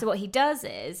 Yeah. So what he does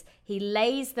is he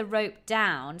lays the rope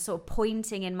down, sort of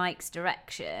pointing in Mike's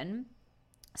direction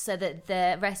so that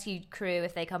the rescue crew,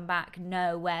 if they come back,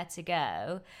 know where to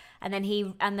go. And then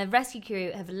the rescue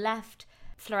crew have left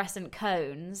fluorescent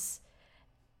cones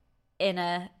in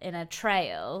a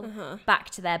trail back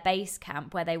to their base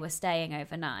camp where they were staying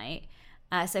overnight.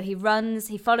 So he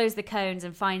follows the cones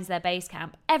and finds their base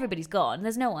camp. Everybody's gone.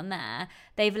 There's no one there.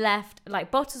 They've left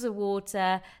like bottles of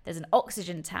water. There's an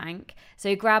oxygen tank. So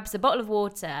he grabs a bottle of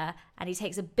water and he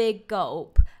takes a big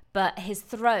gulp, but his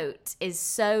throat is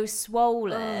so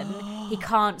swollen he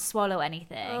can't swallow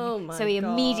anything. Oh my So he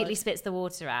God. immediately spits the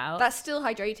water out. That's still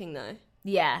hydrating though.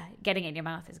 Yeah, getting it in your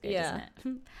mouth is good, isn't it?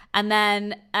 And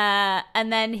then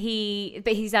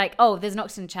he's like, oh, there's an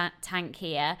oxygen tank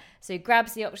here. So he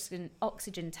grabs the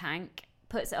oxygen tank,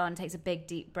 puts it on, takes a big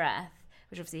deep breath,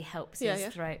 which obviously helps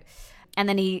his throat. And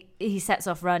then he sets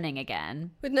off running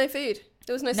again. With no food.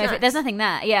 There was no snacks. There's nothing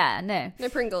there. Yeah, no. No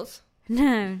Pringles.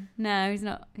 No, he's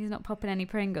not popping any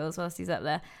Pringles whilst he's up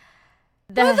there.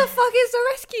 Where the fuck is the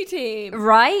rescue team?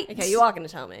 Right? Okay, you are going to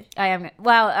tell me. I am.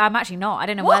 Well, I'm actually not. I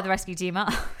don't know where the rescue team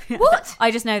are. What?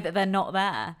 I just know that they're not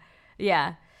there.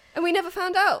 Yeah. And we never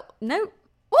found out? No.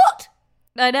 What?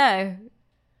 I know.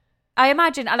 I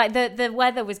imagine, like, the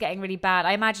weather was getting really bad.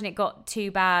 I imagine it got too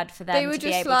bad for them to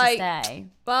be able to stay.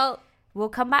 Well, we'll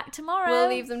come back tomorrow. We'll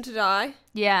leave them to die.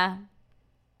 Yeah.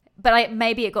 But like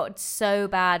maybe it got so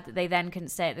bad that they then couldn't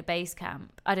stay at the base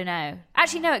camp. I don't know.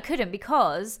 Actually, no, it couldn't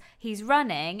because he's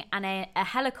running and a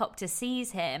helicopter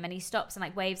sees him and he stops and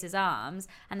like waves his arms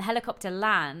and the helicopter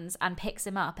lands and picks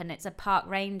him up and it's a park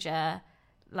ranger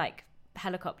like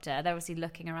helicopter. They're obviously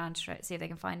looking around to see if they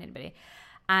can find anybody.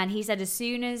 And he said as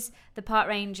soon as the park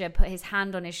ranger put his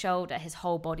hand on his shoulder, his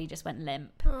whole body just went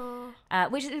limp.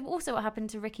 Which is also what happened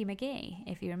to Ricky McGee,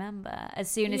 if you remember.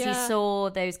 As soon as he saw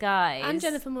those guys. And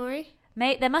Jennifer Murray.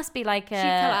 Mate, there must be like she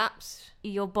collapsed.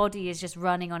 Your body is just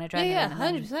running on adrenaline. Yeah,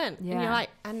 100%. Yeah. And you're like,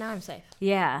 and now I'm safe.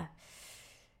 Yeah.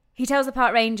 He tells the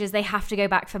park rangers they have to go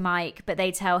back for Mike, but they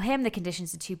tell him the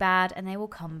conditions are too bad and they will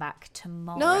come back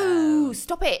tomorrow. No,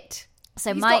 stop it.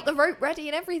 So He's Mike got the rope ready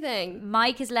and everything.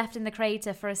 Mike is left in the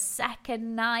crater for a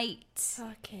second night.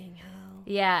 Fucking hell.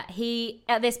 Yeah,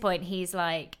 at this point he's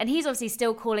like, and he's obviously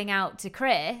still calling out to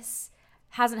Chris,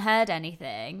 hasn't heard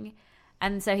anything,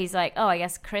 and so he's like, oh, I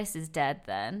guess Chris is dead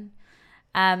then.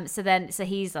 So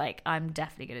he's like, I'm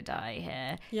definitely gonna die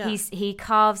here. Yeah. He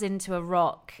carves into a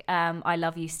rock, I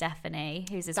love you, Stephanie,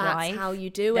 who's his wife. That's how you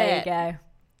do there it. There you go.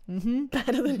 Mm-hmm.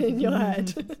 Better than in your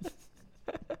head.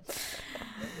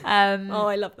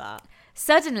 I love that.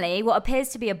 Suddenly, what appears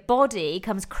to be a body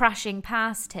comes crashing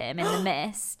past him in the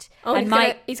mist.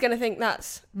 And he's going to think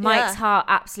that's... Mike's heart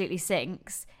absolutely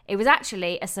sinks. It was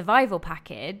actually a survival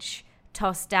package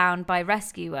tossed down by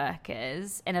rescue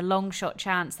workers in a long shot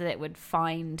chance that it would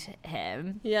find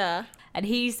him. Yeah. And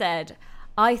he said,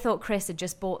 I thought Chris had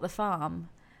just bought the farm,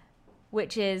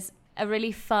 which is a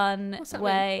really fun What's that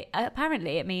way.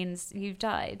 Apparently, it means you've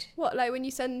died. What, like when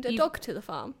you send a dog to the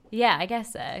farm? Yeah, I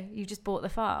guess so. You just bought the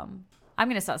farm. I'm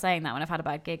going to start saying that when I've had a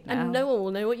bad gig now. And no one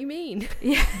will know what you mean.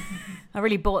 Yeah. I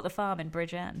really bought the farm in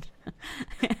Bridgend.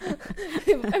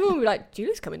 Everyone will be like,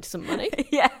 Julie's coming to some money.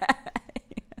 Yeah.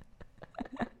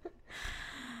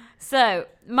 So,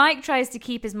 Mike tries to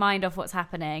keep his mind off what's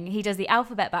happening. He does the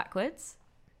alphabet backwards.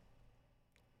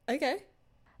 Okay.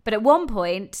 But at one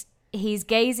point, he's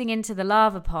gazing into the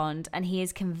lava pond and he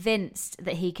is convinced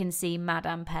that he can see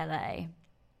Madame Pele.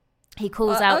 He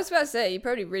calls out... I was about to say, you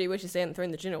probably really wishes they hadn't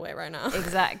thrown the gin away right now.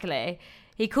 Exactly.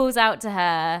 He calls out to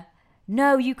her,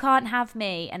 "No, you can't have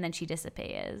me." And then she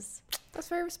disappears. That's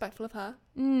very respectful of her.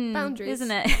 Boundaries.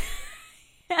 Isn't it?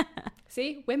 Yeah.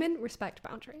 See? Women respect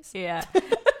boundaries. Yeah.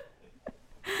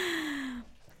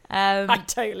 I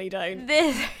totally don't.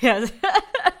 Yes.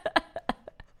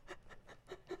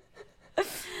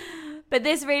 But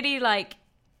this really, like,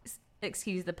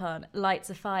 excuse the pun, lights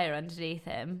a fire underneath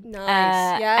him.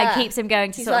 Nice. Yeah. And keeps him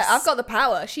going to He's sort like, of... I've got the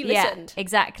power. She listened. Yeah,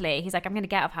 exactly. He's like, I'm going to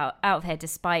get out of here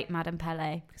despite Madame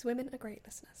Pele. Because women are great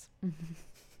listeners.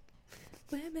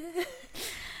 Women.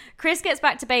 Chris gets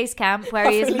back to base camp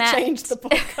where he is met... changed the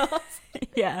podcast.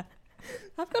 Yeah.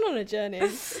 I've gone on a journey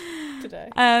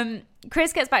today.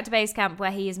 Chris gets back to base camp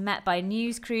where he is met by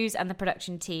news crews and the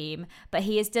production team, but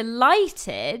he is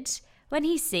delighted when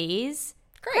he sees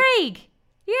Craig.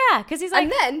 Yeah, because he's like...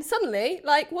 And then, suddenly,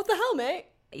 like, what the hell, mate?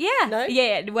 Yeah. No?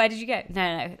 Yeah, where did you go?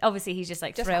 No. Obviously, he's just,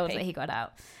 like, thrilled happy. that he got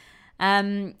out.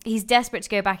 He's desperate to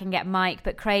go back and get Mike,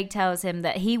 but Craig tells him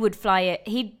that he would fly it.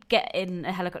 He'd get in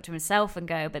a helicopter himself and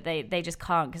go, but they just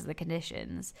can't because of the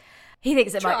conditions. He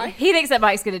thinks that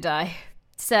Mike's going to die.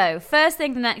 So, first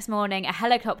thing the next morning, a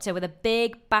helicopter with a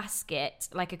big basket,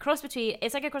 like a cross between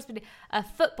a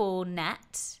football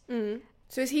net. Mm.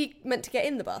 So is he meant to get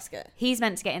in the basket? He's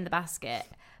meant to get in the basket.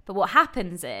 But what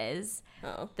happens is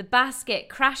the basket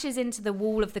crashes into the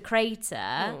wall of the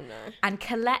crater and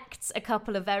collects a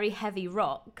couple of very heavy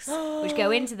rocks, which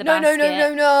go into the basket.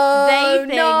 No. They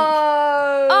think,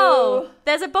 oh,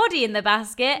 there's a body in the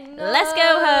basket. No. Let's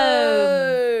go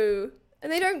home.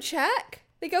 And they don't check?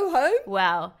 They go home?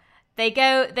 Well,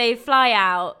 they fly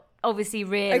out, obviously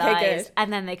realise,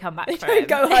 and then they come back for him. They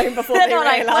don't go home before they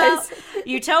realise. Well,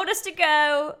 you told us to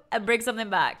go and bring something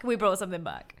back. We brought something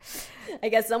back. I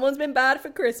guess someone's been bad for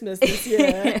Christmas this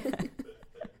year.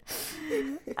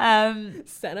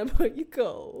 Santa, what you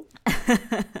call?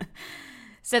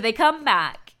 So they come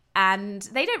back and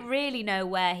they don't really know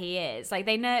where he is. Like,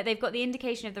 they know they've got the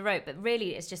indication of the rope, but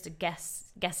really it's just a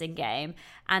guessing game.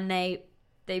 And they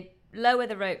lower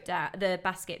the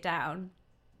basket down,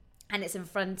 and it's in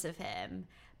front of him,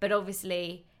 but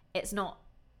obviously it's not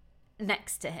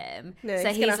next to him. No,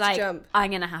 so he's like, jump.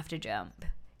 I'm gonna have to jump.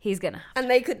 He's gonna have and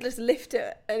they could just lift it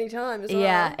at any time as well.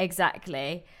 Yeah,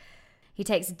 exactly. He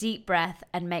takes a deep breath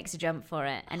and makes a jump for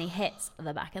it, and he hits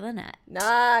the back of the net.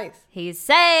 Nice. He's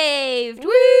saved.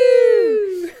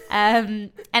 Woo!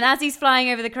 And as he's flying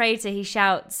over the crater, he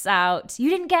shouts out, "You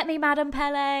didn't get me, Madame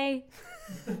Pele."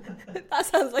 That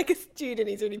sounds like a student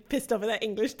who's really pissed off at their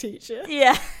English teacher.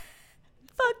 Yeah.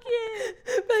 Fuck you.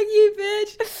 Fuck you,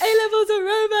 bitch. A-levels are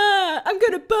over. I'm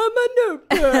going to burn my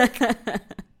notebook.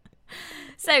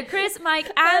 So Chris, Mike,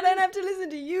 and... I don't have to listen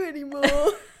to you anymore.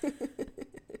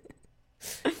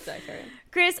 Sorry, carry on.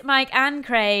 Chris, Mike, and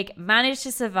Craig managed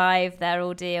to survive their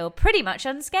ordeal pretty much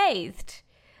unscathed.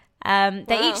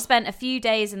 They each spent a few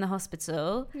days in the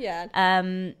hospital.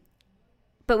 Yeah.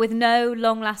 But with no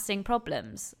long-lasting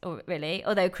problems, really.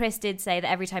 Although Chris did say that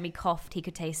every time he coughed, he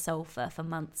could taste sulphur for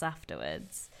months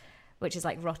afterwards, which is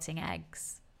like rotting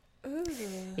eggs. Ooh.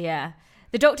 Yeah.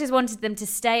 The doctors wanted them to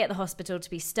stay at the hospital to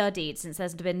be studied, since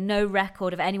there's been no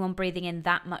record of anyone breathing in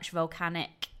that much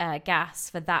volcanic gas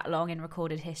for that long in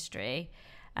recorded history.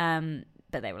 But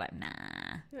they were like,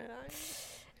 nah.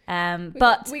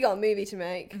 But we got a movie to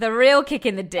make. The real kick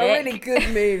in the dick. A really good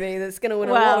movie that's going to win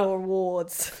a lot of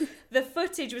awards. The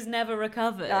footage was never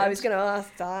recovered. I was going to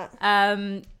ask that.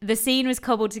 The scene was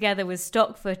cobbled together with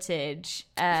stock footage.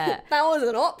 That was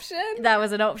an option. That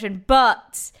was an option.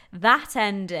 But that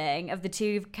ending of the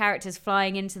two characters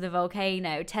flying into the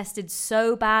volcano tested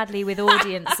so badly with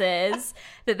audiences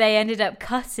that they ended up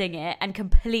cutting it and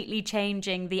completely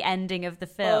changing the ending of the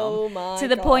film. Oh my to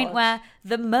the point where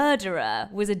the murderer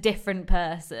was a different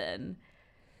person.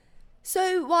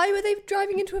 So why were they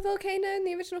driving into a volcano in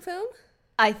the original film?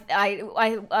 I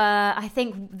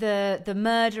think the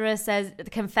murderer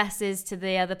confesses to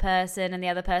the other person, and the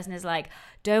other person is like,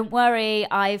 "Don't worry,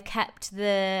 I've kept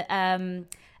the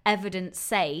evidence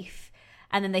safe."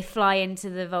 and then they fly into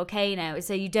the volcano.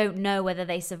 So you don't know whether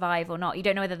they survive or not. You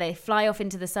don't know whether they fly off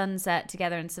into the sunset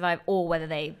together and survive, or whether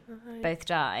they both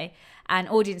die. And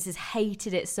audiences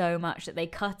hated it so much that they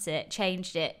cut it,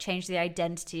 changed the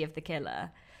identity of the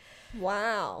killer.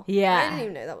 Wow. Yeah. I didn't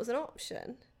even know that was an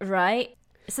option. Right.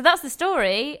 So that's the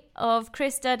story of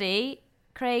Chris Duddy,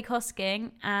 Craig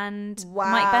Hosking, and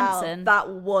Mike Benson. That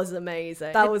was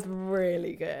amazing. That was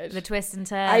really good. The twists and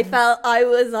turns. I felt I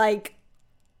was like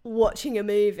watching a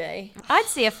movie. I'd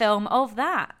see a film of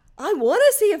that. I want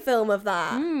to see a film of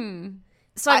that.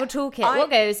 Survival toolkit. What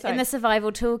goes in the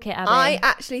survival toolkit, Abby? I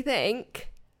actually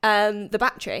think the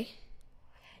battery.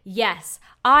 Yes.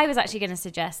 I was actually going to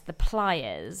suggest the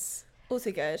pliers.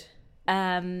 Also good.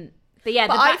 But yeah,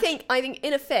 I think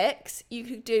in a fix you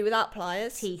could do without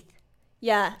pliers. Teeth.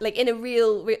 Yeah, like in a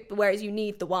real, whereas you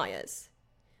need the wires,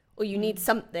 or you need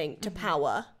something to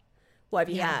power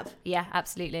whatever you have. Yeah,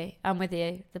 absolutely. I'm with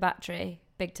you. The battery,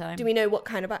 big time. Do we know what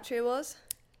kind of battery it was?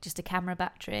 Just a camera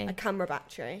battery. A camera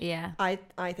battery. Yeah. I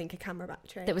think a camera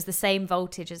battery. That was the same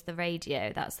voltage as the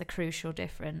radio. That's the crucial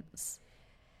difference.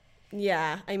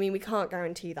 Yeah, I mean, we can't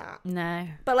guarantee that. No.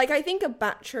 But like, I think a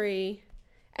battery,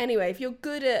 anyway, if you're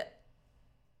good at,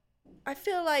 I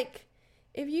feel like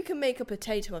if you can make a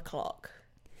potato o'clock,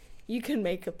 you can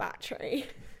make a battery.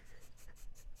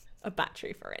 A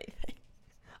battery for anything.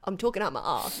 I'm talking out my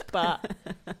arse, but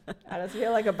I just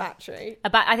feel like a battery.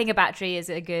 I think a battery is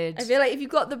a good... I feel like if you've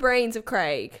got the brains of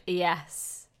Craig.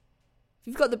 Yes. If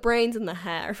you've got the brains and the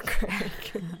hair of Craig,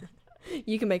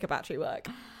 you can make a battery work.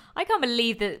 I can't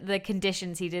believe the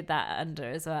conditions he did that under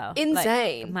as well.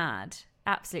 Insane. Like, mad.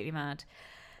 Absolutely mad.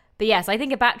 But yes, I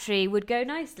think a battery would go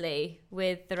nicely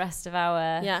with the rest of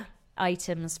our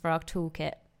items for our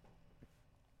toolkit.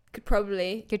 Could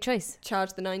probably... Good choice.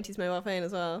 Charge the 90s mobile phone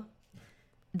as well.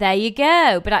 There you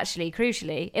go. But actually,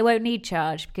 crucially, it won't need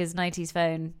charge because 90s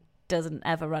phone doesn't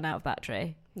ever run out of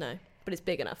battery. No, but it's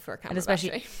big enough for a camera and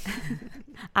especially battery.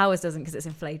 Ours doesn't because it's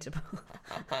inflatable.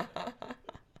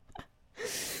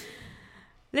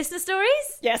 Listener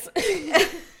stories? Yes.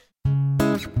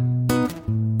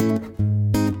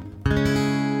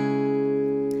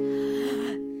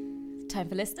 Time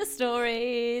for listener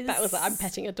stories. That was I'm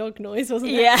petting a dog noise,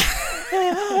 wasn't it? Yeah.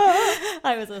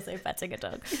 I was also petting a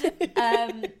dog.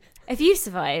 If you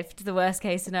survived the worst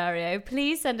case scenario,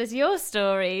 please send us your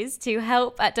stories to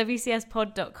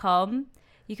help@wcspod.com.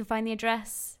 You can find the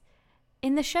address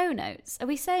in the show notes. Are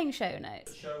we saying show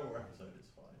notes? Show or episode is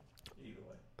fine. Either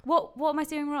way. What am I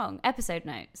doing wrong? Episode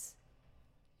notes.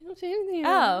 You're not doing anything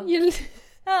wrong. Oh.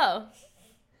 Oh.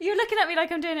 You're looking at me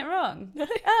like I'm doing it wrong. No.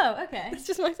 Oh, okay. It's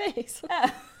just my face.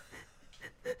 Oh.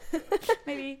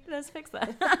 Maybe let's fix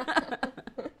that.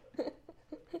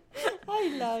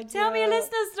 I love Tell me a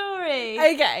listener story.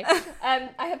 Okay.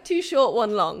 I have two short,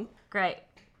 one long. Great.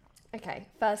 Okay,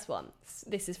 first one.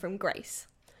 This is from Grace.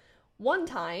 One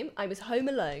time, I was home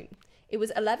alone. It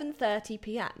was 11:30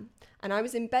 p.m. and I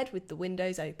was in bed with the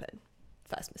windows open.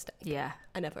 First mistake. Yeah.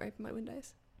 I never open my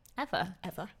windows. Ever?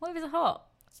 Ever. What if it's hot?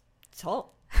 It's hot.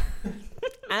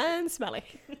 And smelly.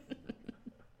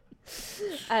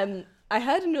 I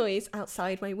heard a noise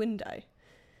outside my window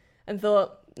and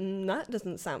thought, that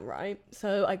doesn't sound right.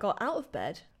 So I got out of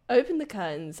bed, opened the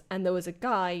curtains, and there was a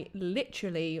guy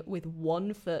literally with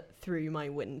 1 foot through my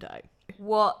window.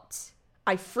 What?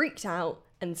 I freaked out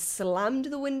and slammed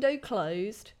the window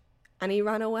closed, and he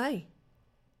ran away.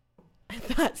 And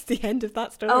that's the end of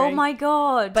that story. Oh my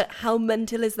God. But how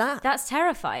mental is that? That's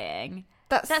terrifying.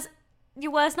 That's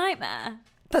your worst nightmare.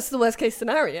 That's the worst case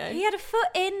scenario. He had a foot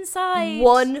inside.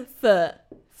 1 foot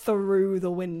through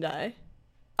the window.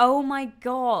 Oh my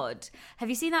God. Have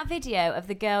you seen that video of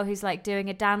the girl who's like doing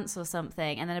a dance or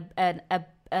something and then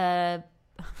I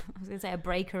was going to say a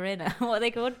breaker-inner. What are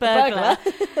they called? Burglar.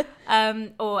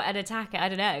 Or an attacker. I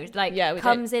don't know. Like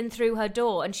comes in through her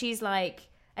door and she's like,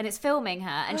 and it's filming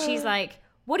her and she's like,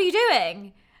 what are you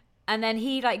doing? And then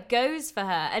he like goes for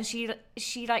her and she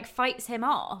like fights him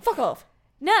off. Fuck off.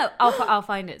 No, I'll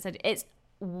find it. So it's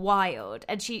wild.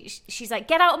 And she's like,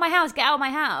 get out of my house, get out of my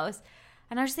house.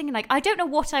 And I was just thinking, like, I don't know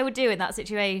what I would do in that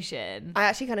situation. I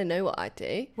actually kind of know what I'd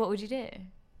do. What would you do?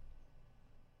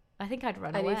 I think I'd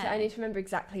run away. I need to remember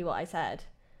exactly what I said.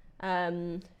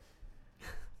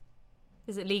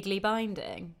 Is it legally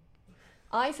binding?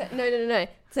 I said no.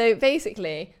 So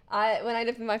basically, when I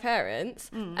lived with my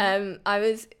parents, I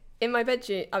was in my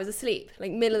bedroom. I was asleep,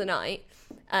 like middle of the night.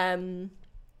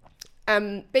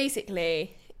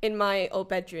 Basically, in my old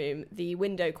bedroom, the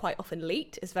window quite often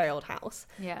leaked. It's a very old house.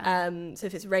 Yeah. So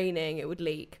if it's raining, it would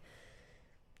leak.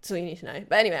 That's all you need to know.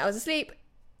 But anyway, I was asleep,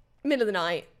 middle of the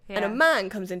night, and a man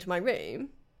comes into my room,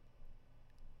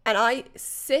 And I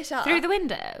sit up. Through the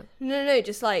window? No,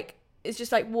 just like, it's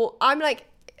just like, I'm like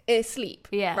asleep.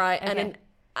 Yeah. Right? Okay. And an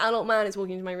adult man is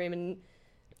walking into my room, and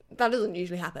that doesn't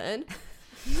usually happen.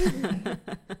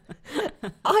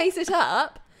 I sit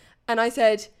up and I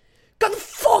said, "Get the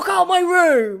fuck out of my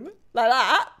room!" Like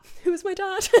that. Who was my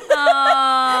dad?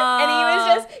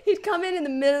 And he'd come in the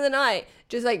middle of the night,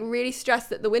 just like really stressed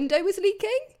that the window was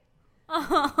leaking.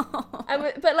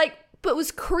 But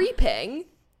was creeping.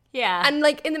 Yeah. And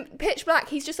like in the pitch black,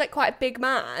 he's just like quite a big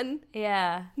man.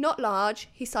 Yeah. Not large.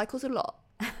 He cycles a lot.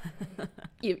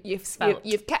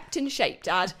 You've kept in shape,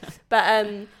 Dad. But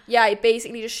yeah, I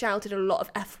basically just shouted a lot of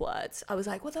F words. I was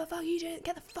like, "What the fuck are you doing?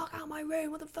 Get the fuck out of my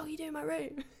room. What the fuck are you doing in my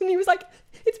room?" And he was like,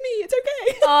 "It's me, it's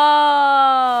okay."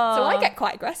 Oh. So I get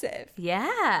quite aggressive.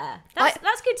 Yeah.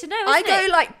 That's good to know, isn't I it?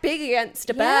 go like big against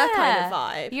a bear kind of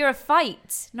vibe. You're a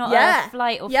fight, not a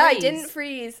flight or freeze. Yeah, I didn't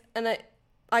freeze. And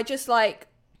I just like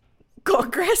got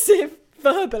aggressive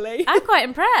verbally. I'm quite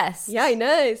impressed. Yeah, I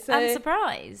know. So. I'm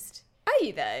surprised. Are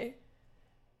you though?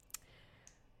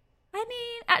 I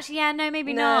mean, actually, yeah, no,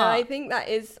 maybe no, not. I think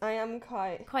I am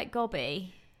quite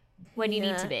gobby when you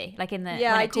need to be, like when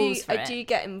I it calls for it. I do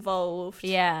get involved.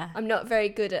 Yeah. I'm not very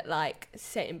good at like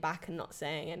sitting back and not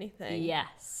saying anything.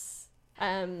 Yes.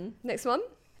 Next one.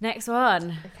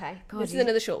 Okay. God, this is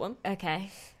another short one. Okay.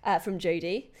 From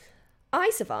Jodie. I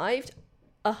survived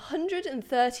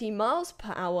 130 miles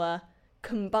per hour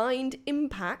combined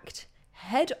impact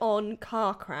head-on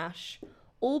car crash,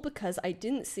 all because I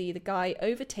didn't see the guy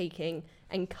overtaking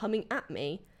and coming at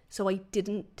me, so I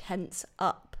didn't tense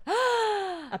up.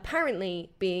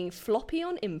 Apparently, being floppy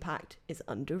on impact is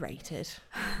underrated.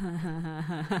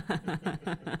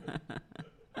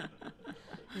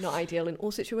 Not ideal in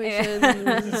all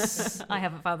situations. I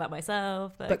haven't found that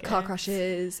myself. But car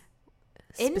crashes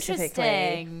specifically.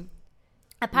 Interesting.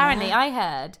 Apparently, I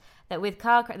heard that with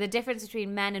the difference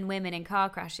between men and women in car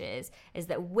crashes is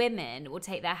that women will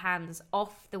take their hands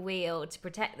off the wheel to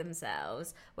protect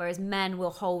themselves, whereas men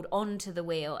will hold onto the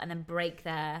wheel and then break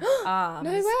their arms.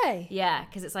 No way. Yeah,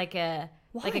 because it's like a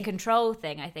control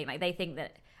thing, I think. Like they think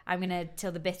that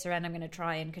till the bitter end, I'm going to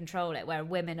try and control it, where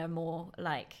women are more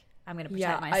like, I'm going to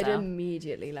protect myself. I'd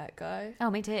immediately let go.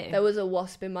 Oh, me too. There was a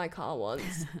wasp in my car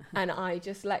once, and I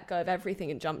just let go of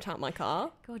everything and jumped out my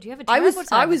car. God, you have a terrible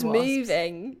time I was with wasps.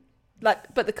 Moving,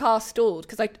 but the car stalled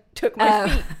because I took my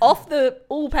feet off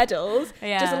all pedals,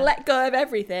 just let go of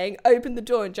everything, opened the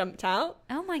door and jumped out.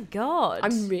 Oh my God.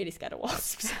 I'm really scared of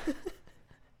wasps.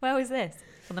 Where was this?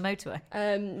 On the motorway?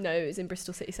 No, it was in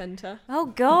Bristol City Centre. Oh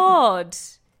God.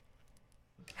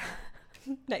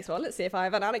 Next one, let's see if I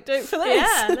have an anecdote for this.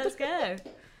 Yeah, let's go.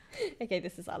 Okay,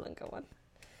 this is our longer one.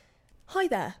 Hi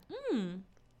there.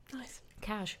 Nice.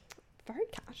 Cash. Very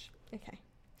cash. Okay.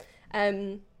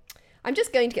 I'm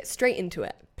just going to get straight into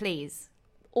it. Please.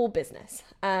 All business.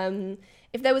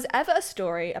 If there was ever a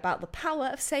story about the power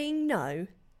of saying no,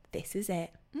 this is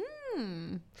it.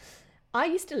 I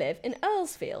used to live in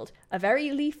Earlsfield, a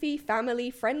very leafy,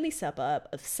 family-friendly suburb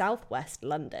of southwest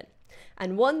London.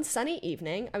 And one sunny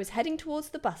evening, I was heading towards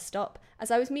the bus stop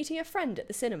as I was meeting a friend at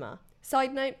the cinema.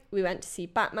 Side note, we went to see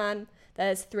Batman.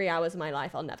 There's 3 hours of my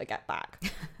life I'll never get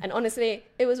back. And honestly,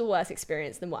 it was a worse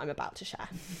experience than what I'm about to share.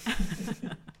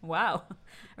 Wow.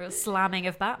 A real slamming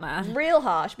of Batman. Real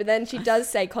harsh, but then she does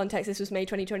say context, this was May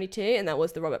 2022, and that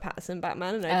was the Robert Pattinson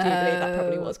Batman, and I do believe that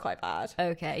probably was quite bad.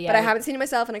 Okay, yeah. But I haven't seen it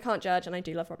myself, and I can't judge, and I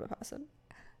do love Robert Pattinson.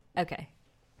 Okay.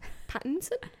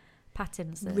 Pattinson?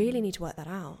 Really need to work that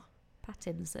out.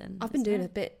 Pattinson. I've been doing a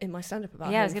bit in my stand-up about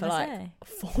I him was for gonna like say.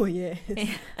 4 years,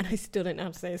 and I still don't know how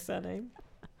to say his surname.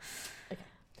 Okay.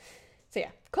 So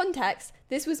yeah, context,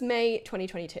 this was May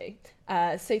 2022.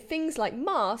 So things like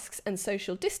masks and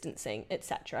social distancing,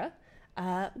 etc.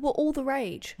 Were all the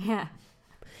rage. Yeah.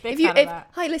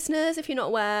 Hi listeners, if you're not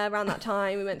aware, around that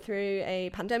time we went through a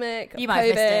pandemic, you might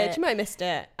have missed it. You might have missed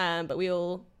it, but we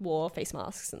all wore face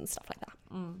masks and stuff like that.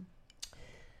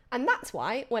 And that's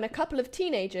why when a couple of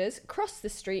teenagers crossed the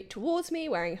street towards me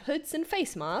wearing hoods and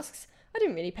face masks, I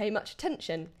didn't really pay much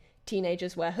attention.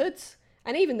 Teenagers wear hoods,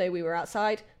 and even though we were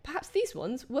outside, perhaps these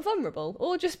ones were vulnerable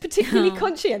or just particularly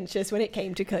conscientious when it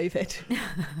came to COVID.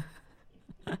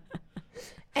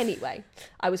 Anyway,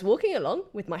 I was walking along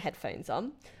with my headphones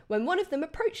on when one of them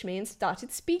approached me and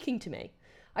started speaking to me.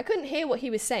 I couldn't hear what he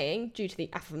was saying due to the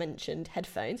aforementioned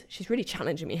headphones. She's really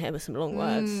challenging me here with some long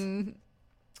words.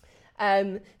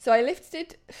 So I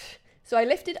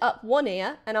lifted up one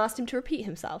ear and asked him to repeat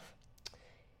himself.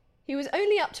 He was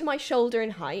only up to my shoulder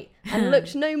in height and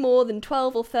looked no more than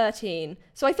 12 or 13,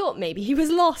 so I thought maybe he was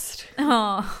lost.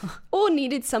 Or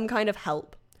needed some kind of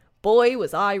help. Boy,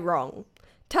 was I wrong.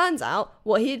 Turns out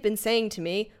what he had been saying to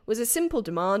me was a simple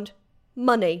demand: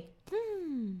 money.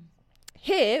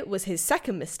 Here was his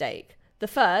second mistake. The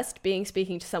first being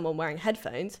speaking to someone wearing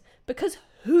headphones, because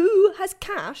who has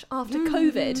cash after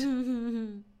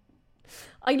COVID?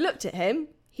 I looked at him,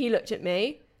 he looked at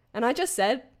me, and I just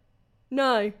said,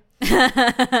 no.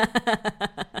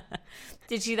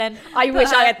 Did she then... I wish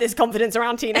I had this confidence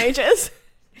around teenagers.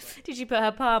 Did she put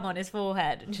her palm on his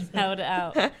forehead and just held it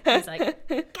out? He's like,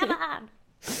 come on.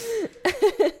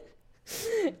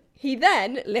 He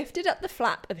then lifted up the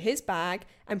flap of his bag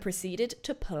and proceeded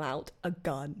to pull out a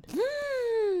gun.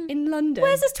 In London.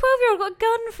 Where's this 12-year-old got a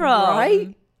gun from?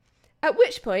 Right? At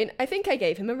which point, I think I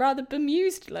gave him a rather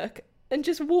bemused look and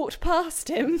just walked past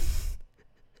him.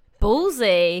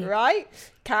 Ballsy. Right?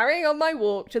 Carrying on my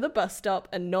walk to the bus stop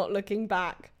and not looking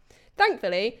back.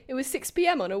 Thankfully, it was 6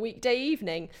 p.m. on a weekday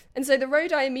evening, and so the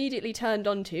road I immediately turned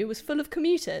onto was full of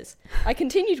commuters. I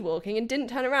continued walking and didn't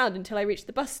turn around until I reached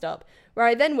the bus stop, where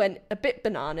I then went a bit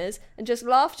bananas and just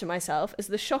laughed to myself as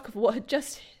the shock of what had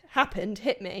just happened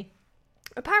hit me.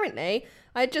 Apparently,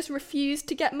 I had just refused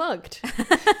to get mugged.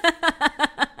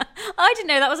 I didn't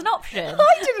know that was an option.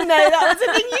 I didn't know that was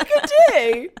a thing you could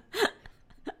do.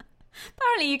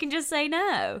 Apparently, you can just say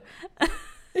no.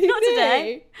 Not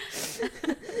today.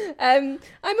 I'm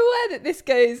aware that this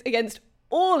goes against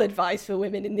all advice for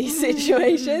women in these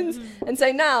situations, and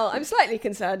so now I'm slightly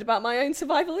concerned about my own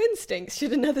survival instincts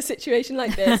should another situation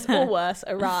like this, or worse,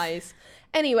 arise.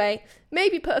 Anyway,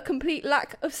 maybe put a complete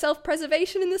lack of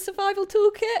self-preservation in the survival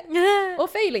toolkit. Or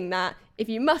failing that, if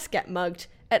you must get mugged,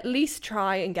 at least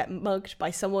try and get mugged by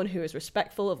someone who is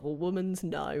respectful of a woman's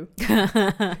no.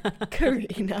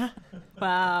 Karina.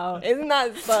 Wow. Isn't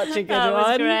that such a good that one? That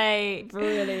was great.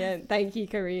 Brilliant. Thank you,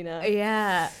 Karina.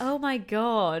 Yeah. Oh my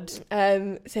God.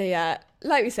 So yeah,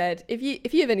 like we said, if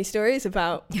you have any stories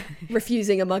about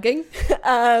refusing a mugging,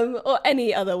 or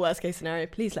any other worst case scenario,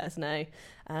 please let us know.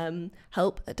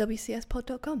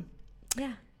 help@wcspod.com.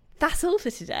 Yeah. That's all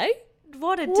for today.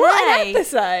 What a day. What an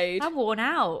episode. I'm worn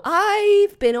out.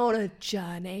 I've been on a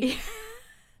journey.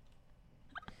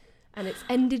 And it's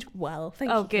ended well. Thank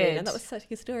you, good. Karina. That was such a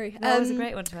good story. That was a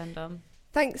great one to end on.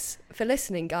 Thanks for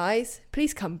listening, guys.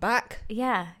 Please come back.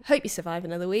 Yeah. Hope you survive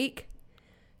another week.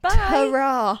 Bye.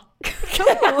 Hurrah.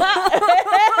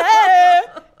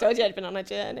 Told you I'd been on a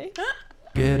journey.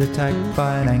 Get attacked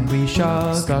by an angry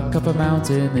shark. Stuck up a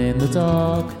mountain in the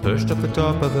dark. Pushed off the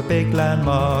top of a big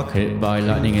landmark. Hit by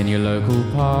lightning in your local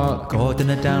park. Caught in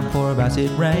a downpour of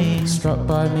acid rain. Struck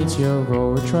by a meteor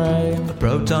or a train. A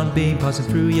proton beam passing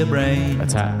through your brain.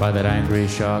 Attacked by that angry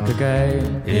shark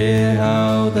again. Hear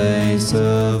how they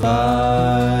survive.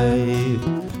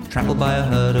 Trampled by a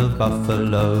herd of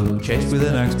buffalo. Chased with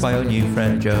an axe by your new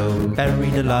friend Joe.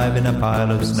 Buried alive in a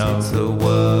pile of snow. It's the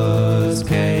worst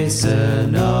case scenario.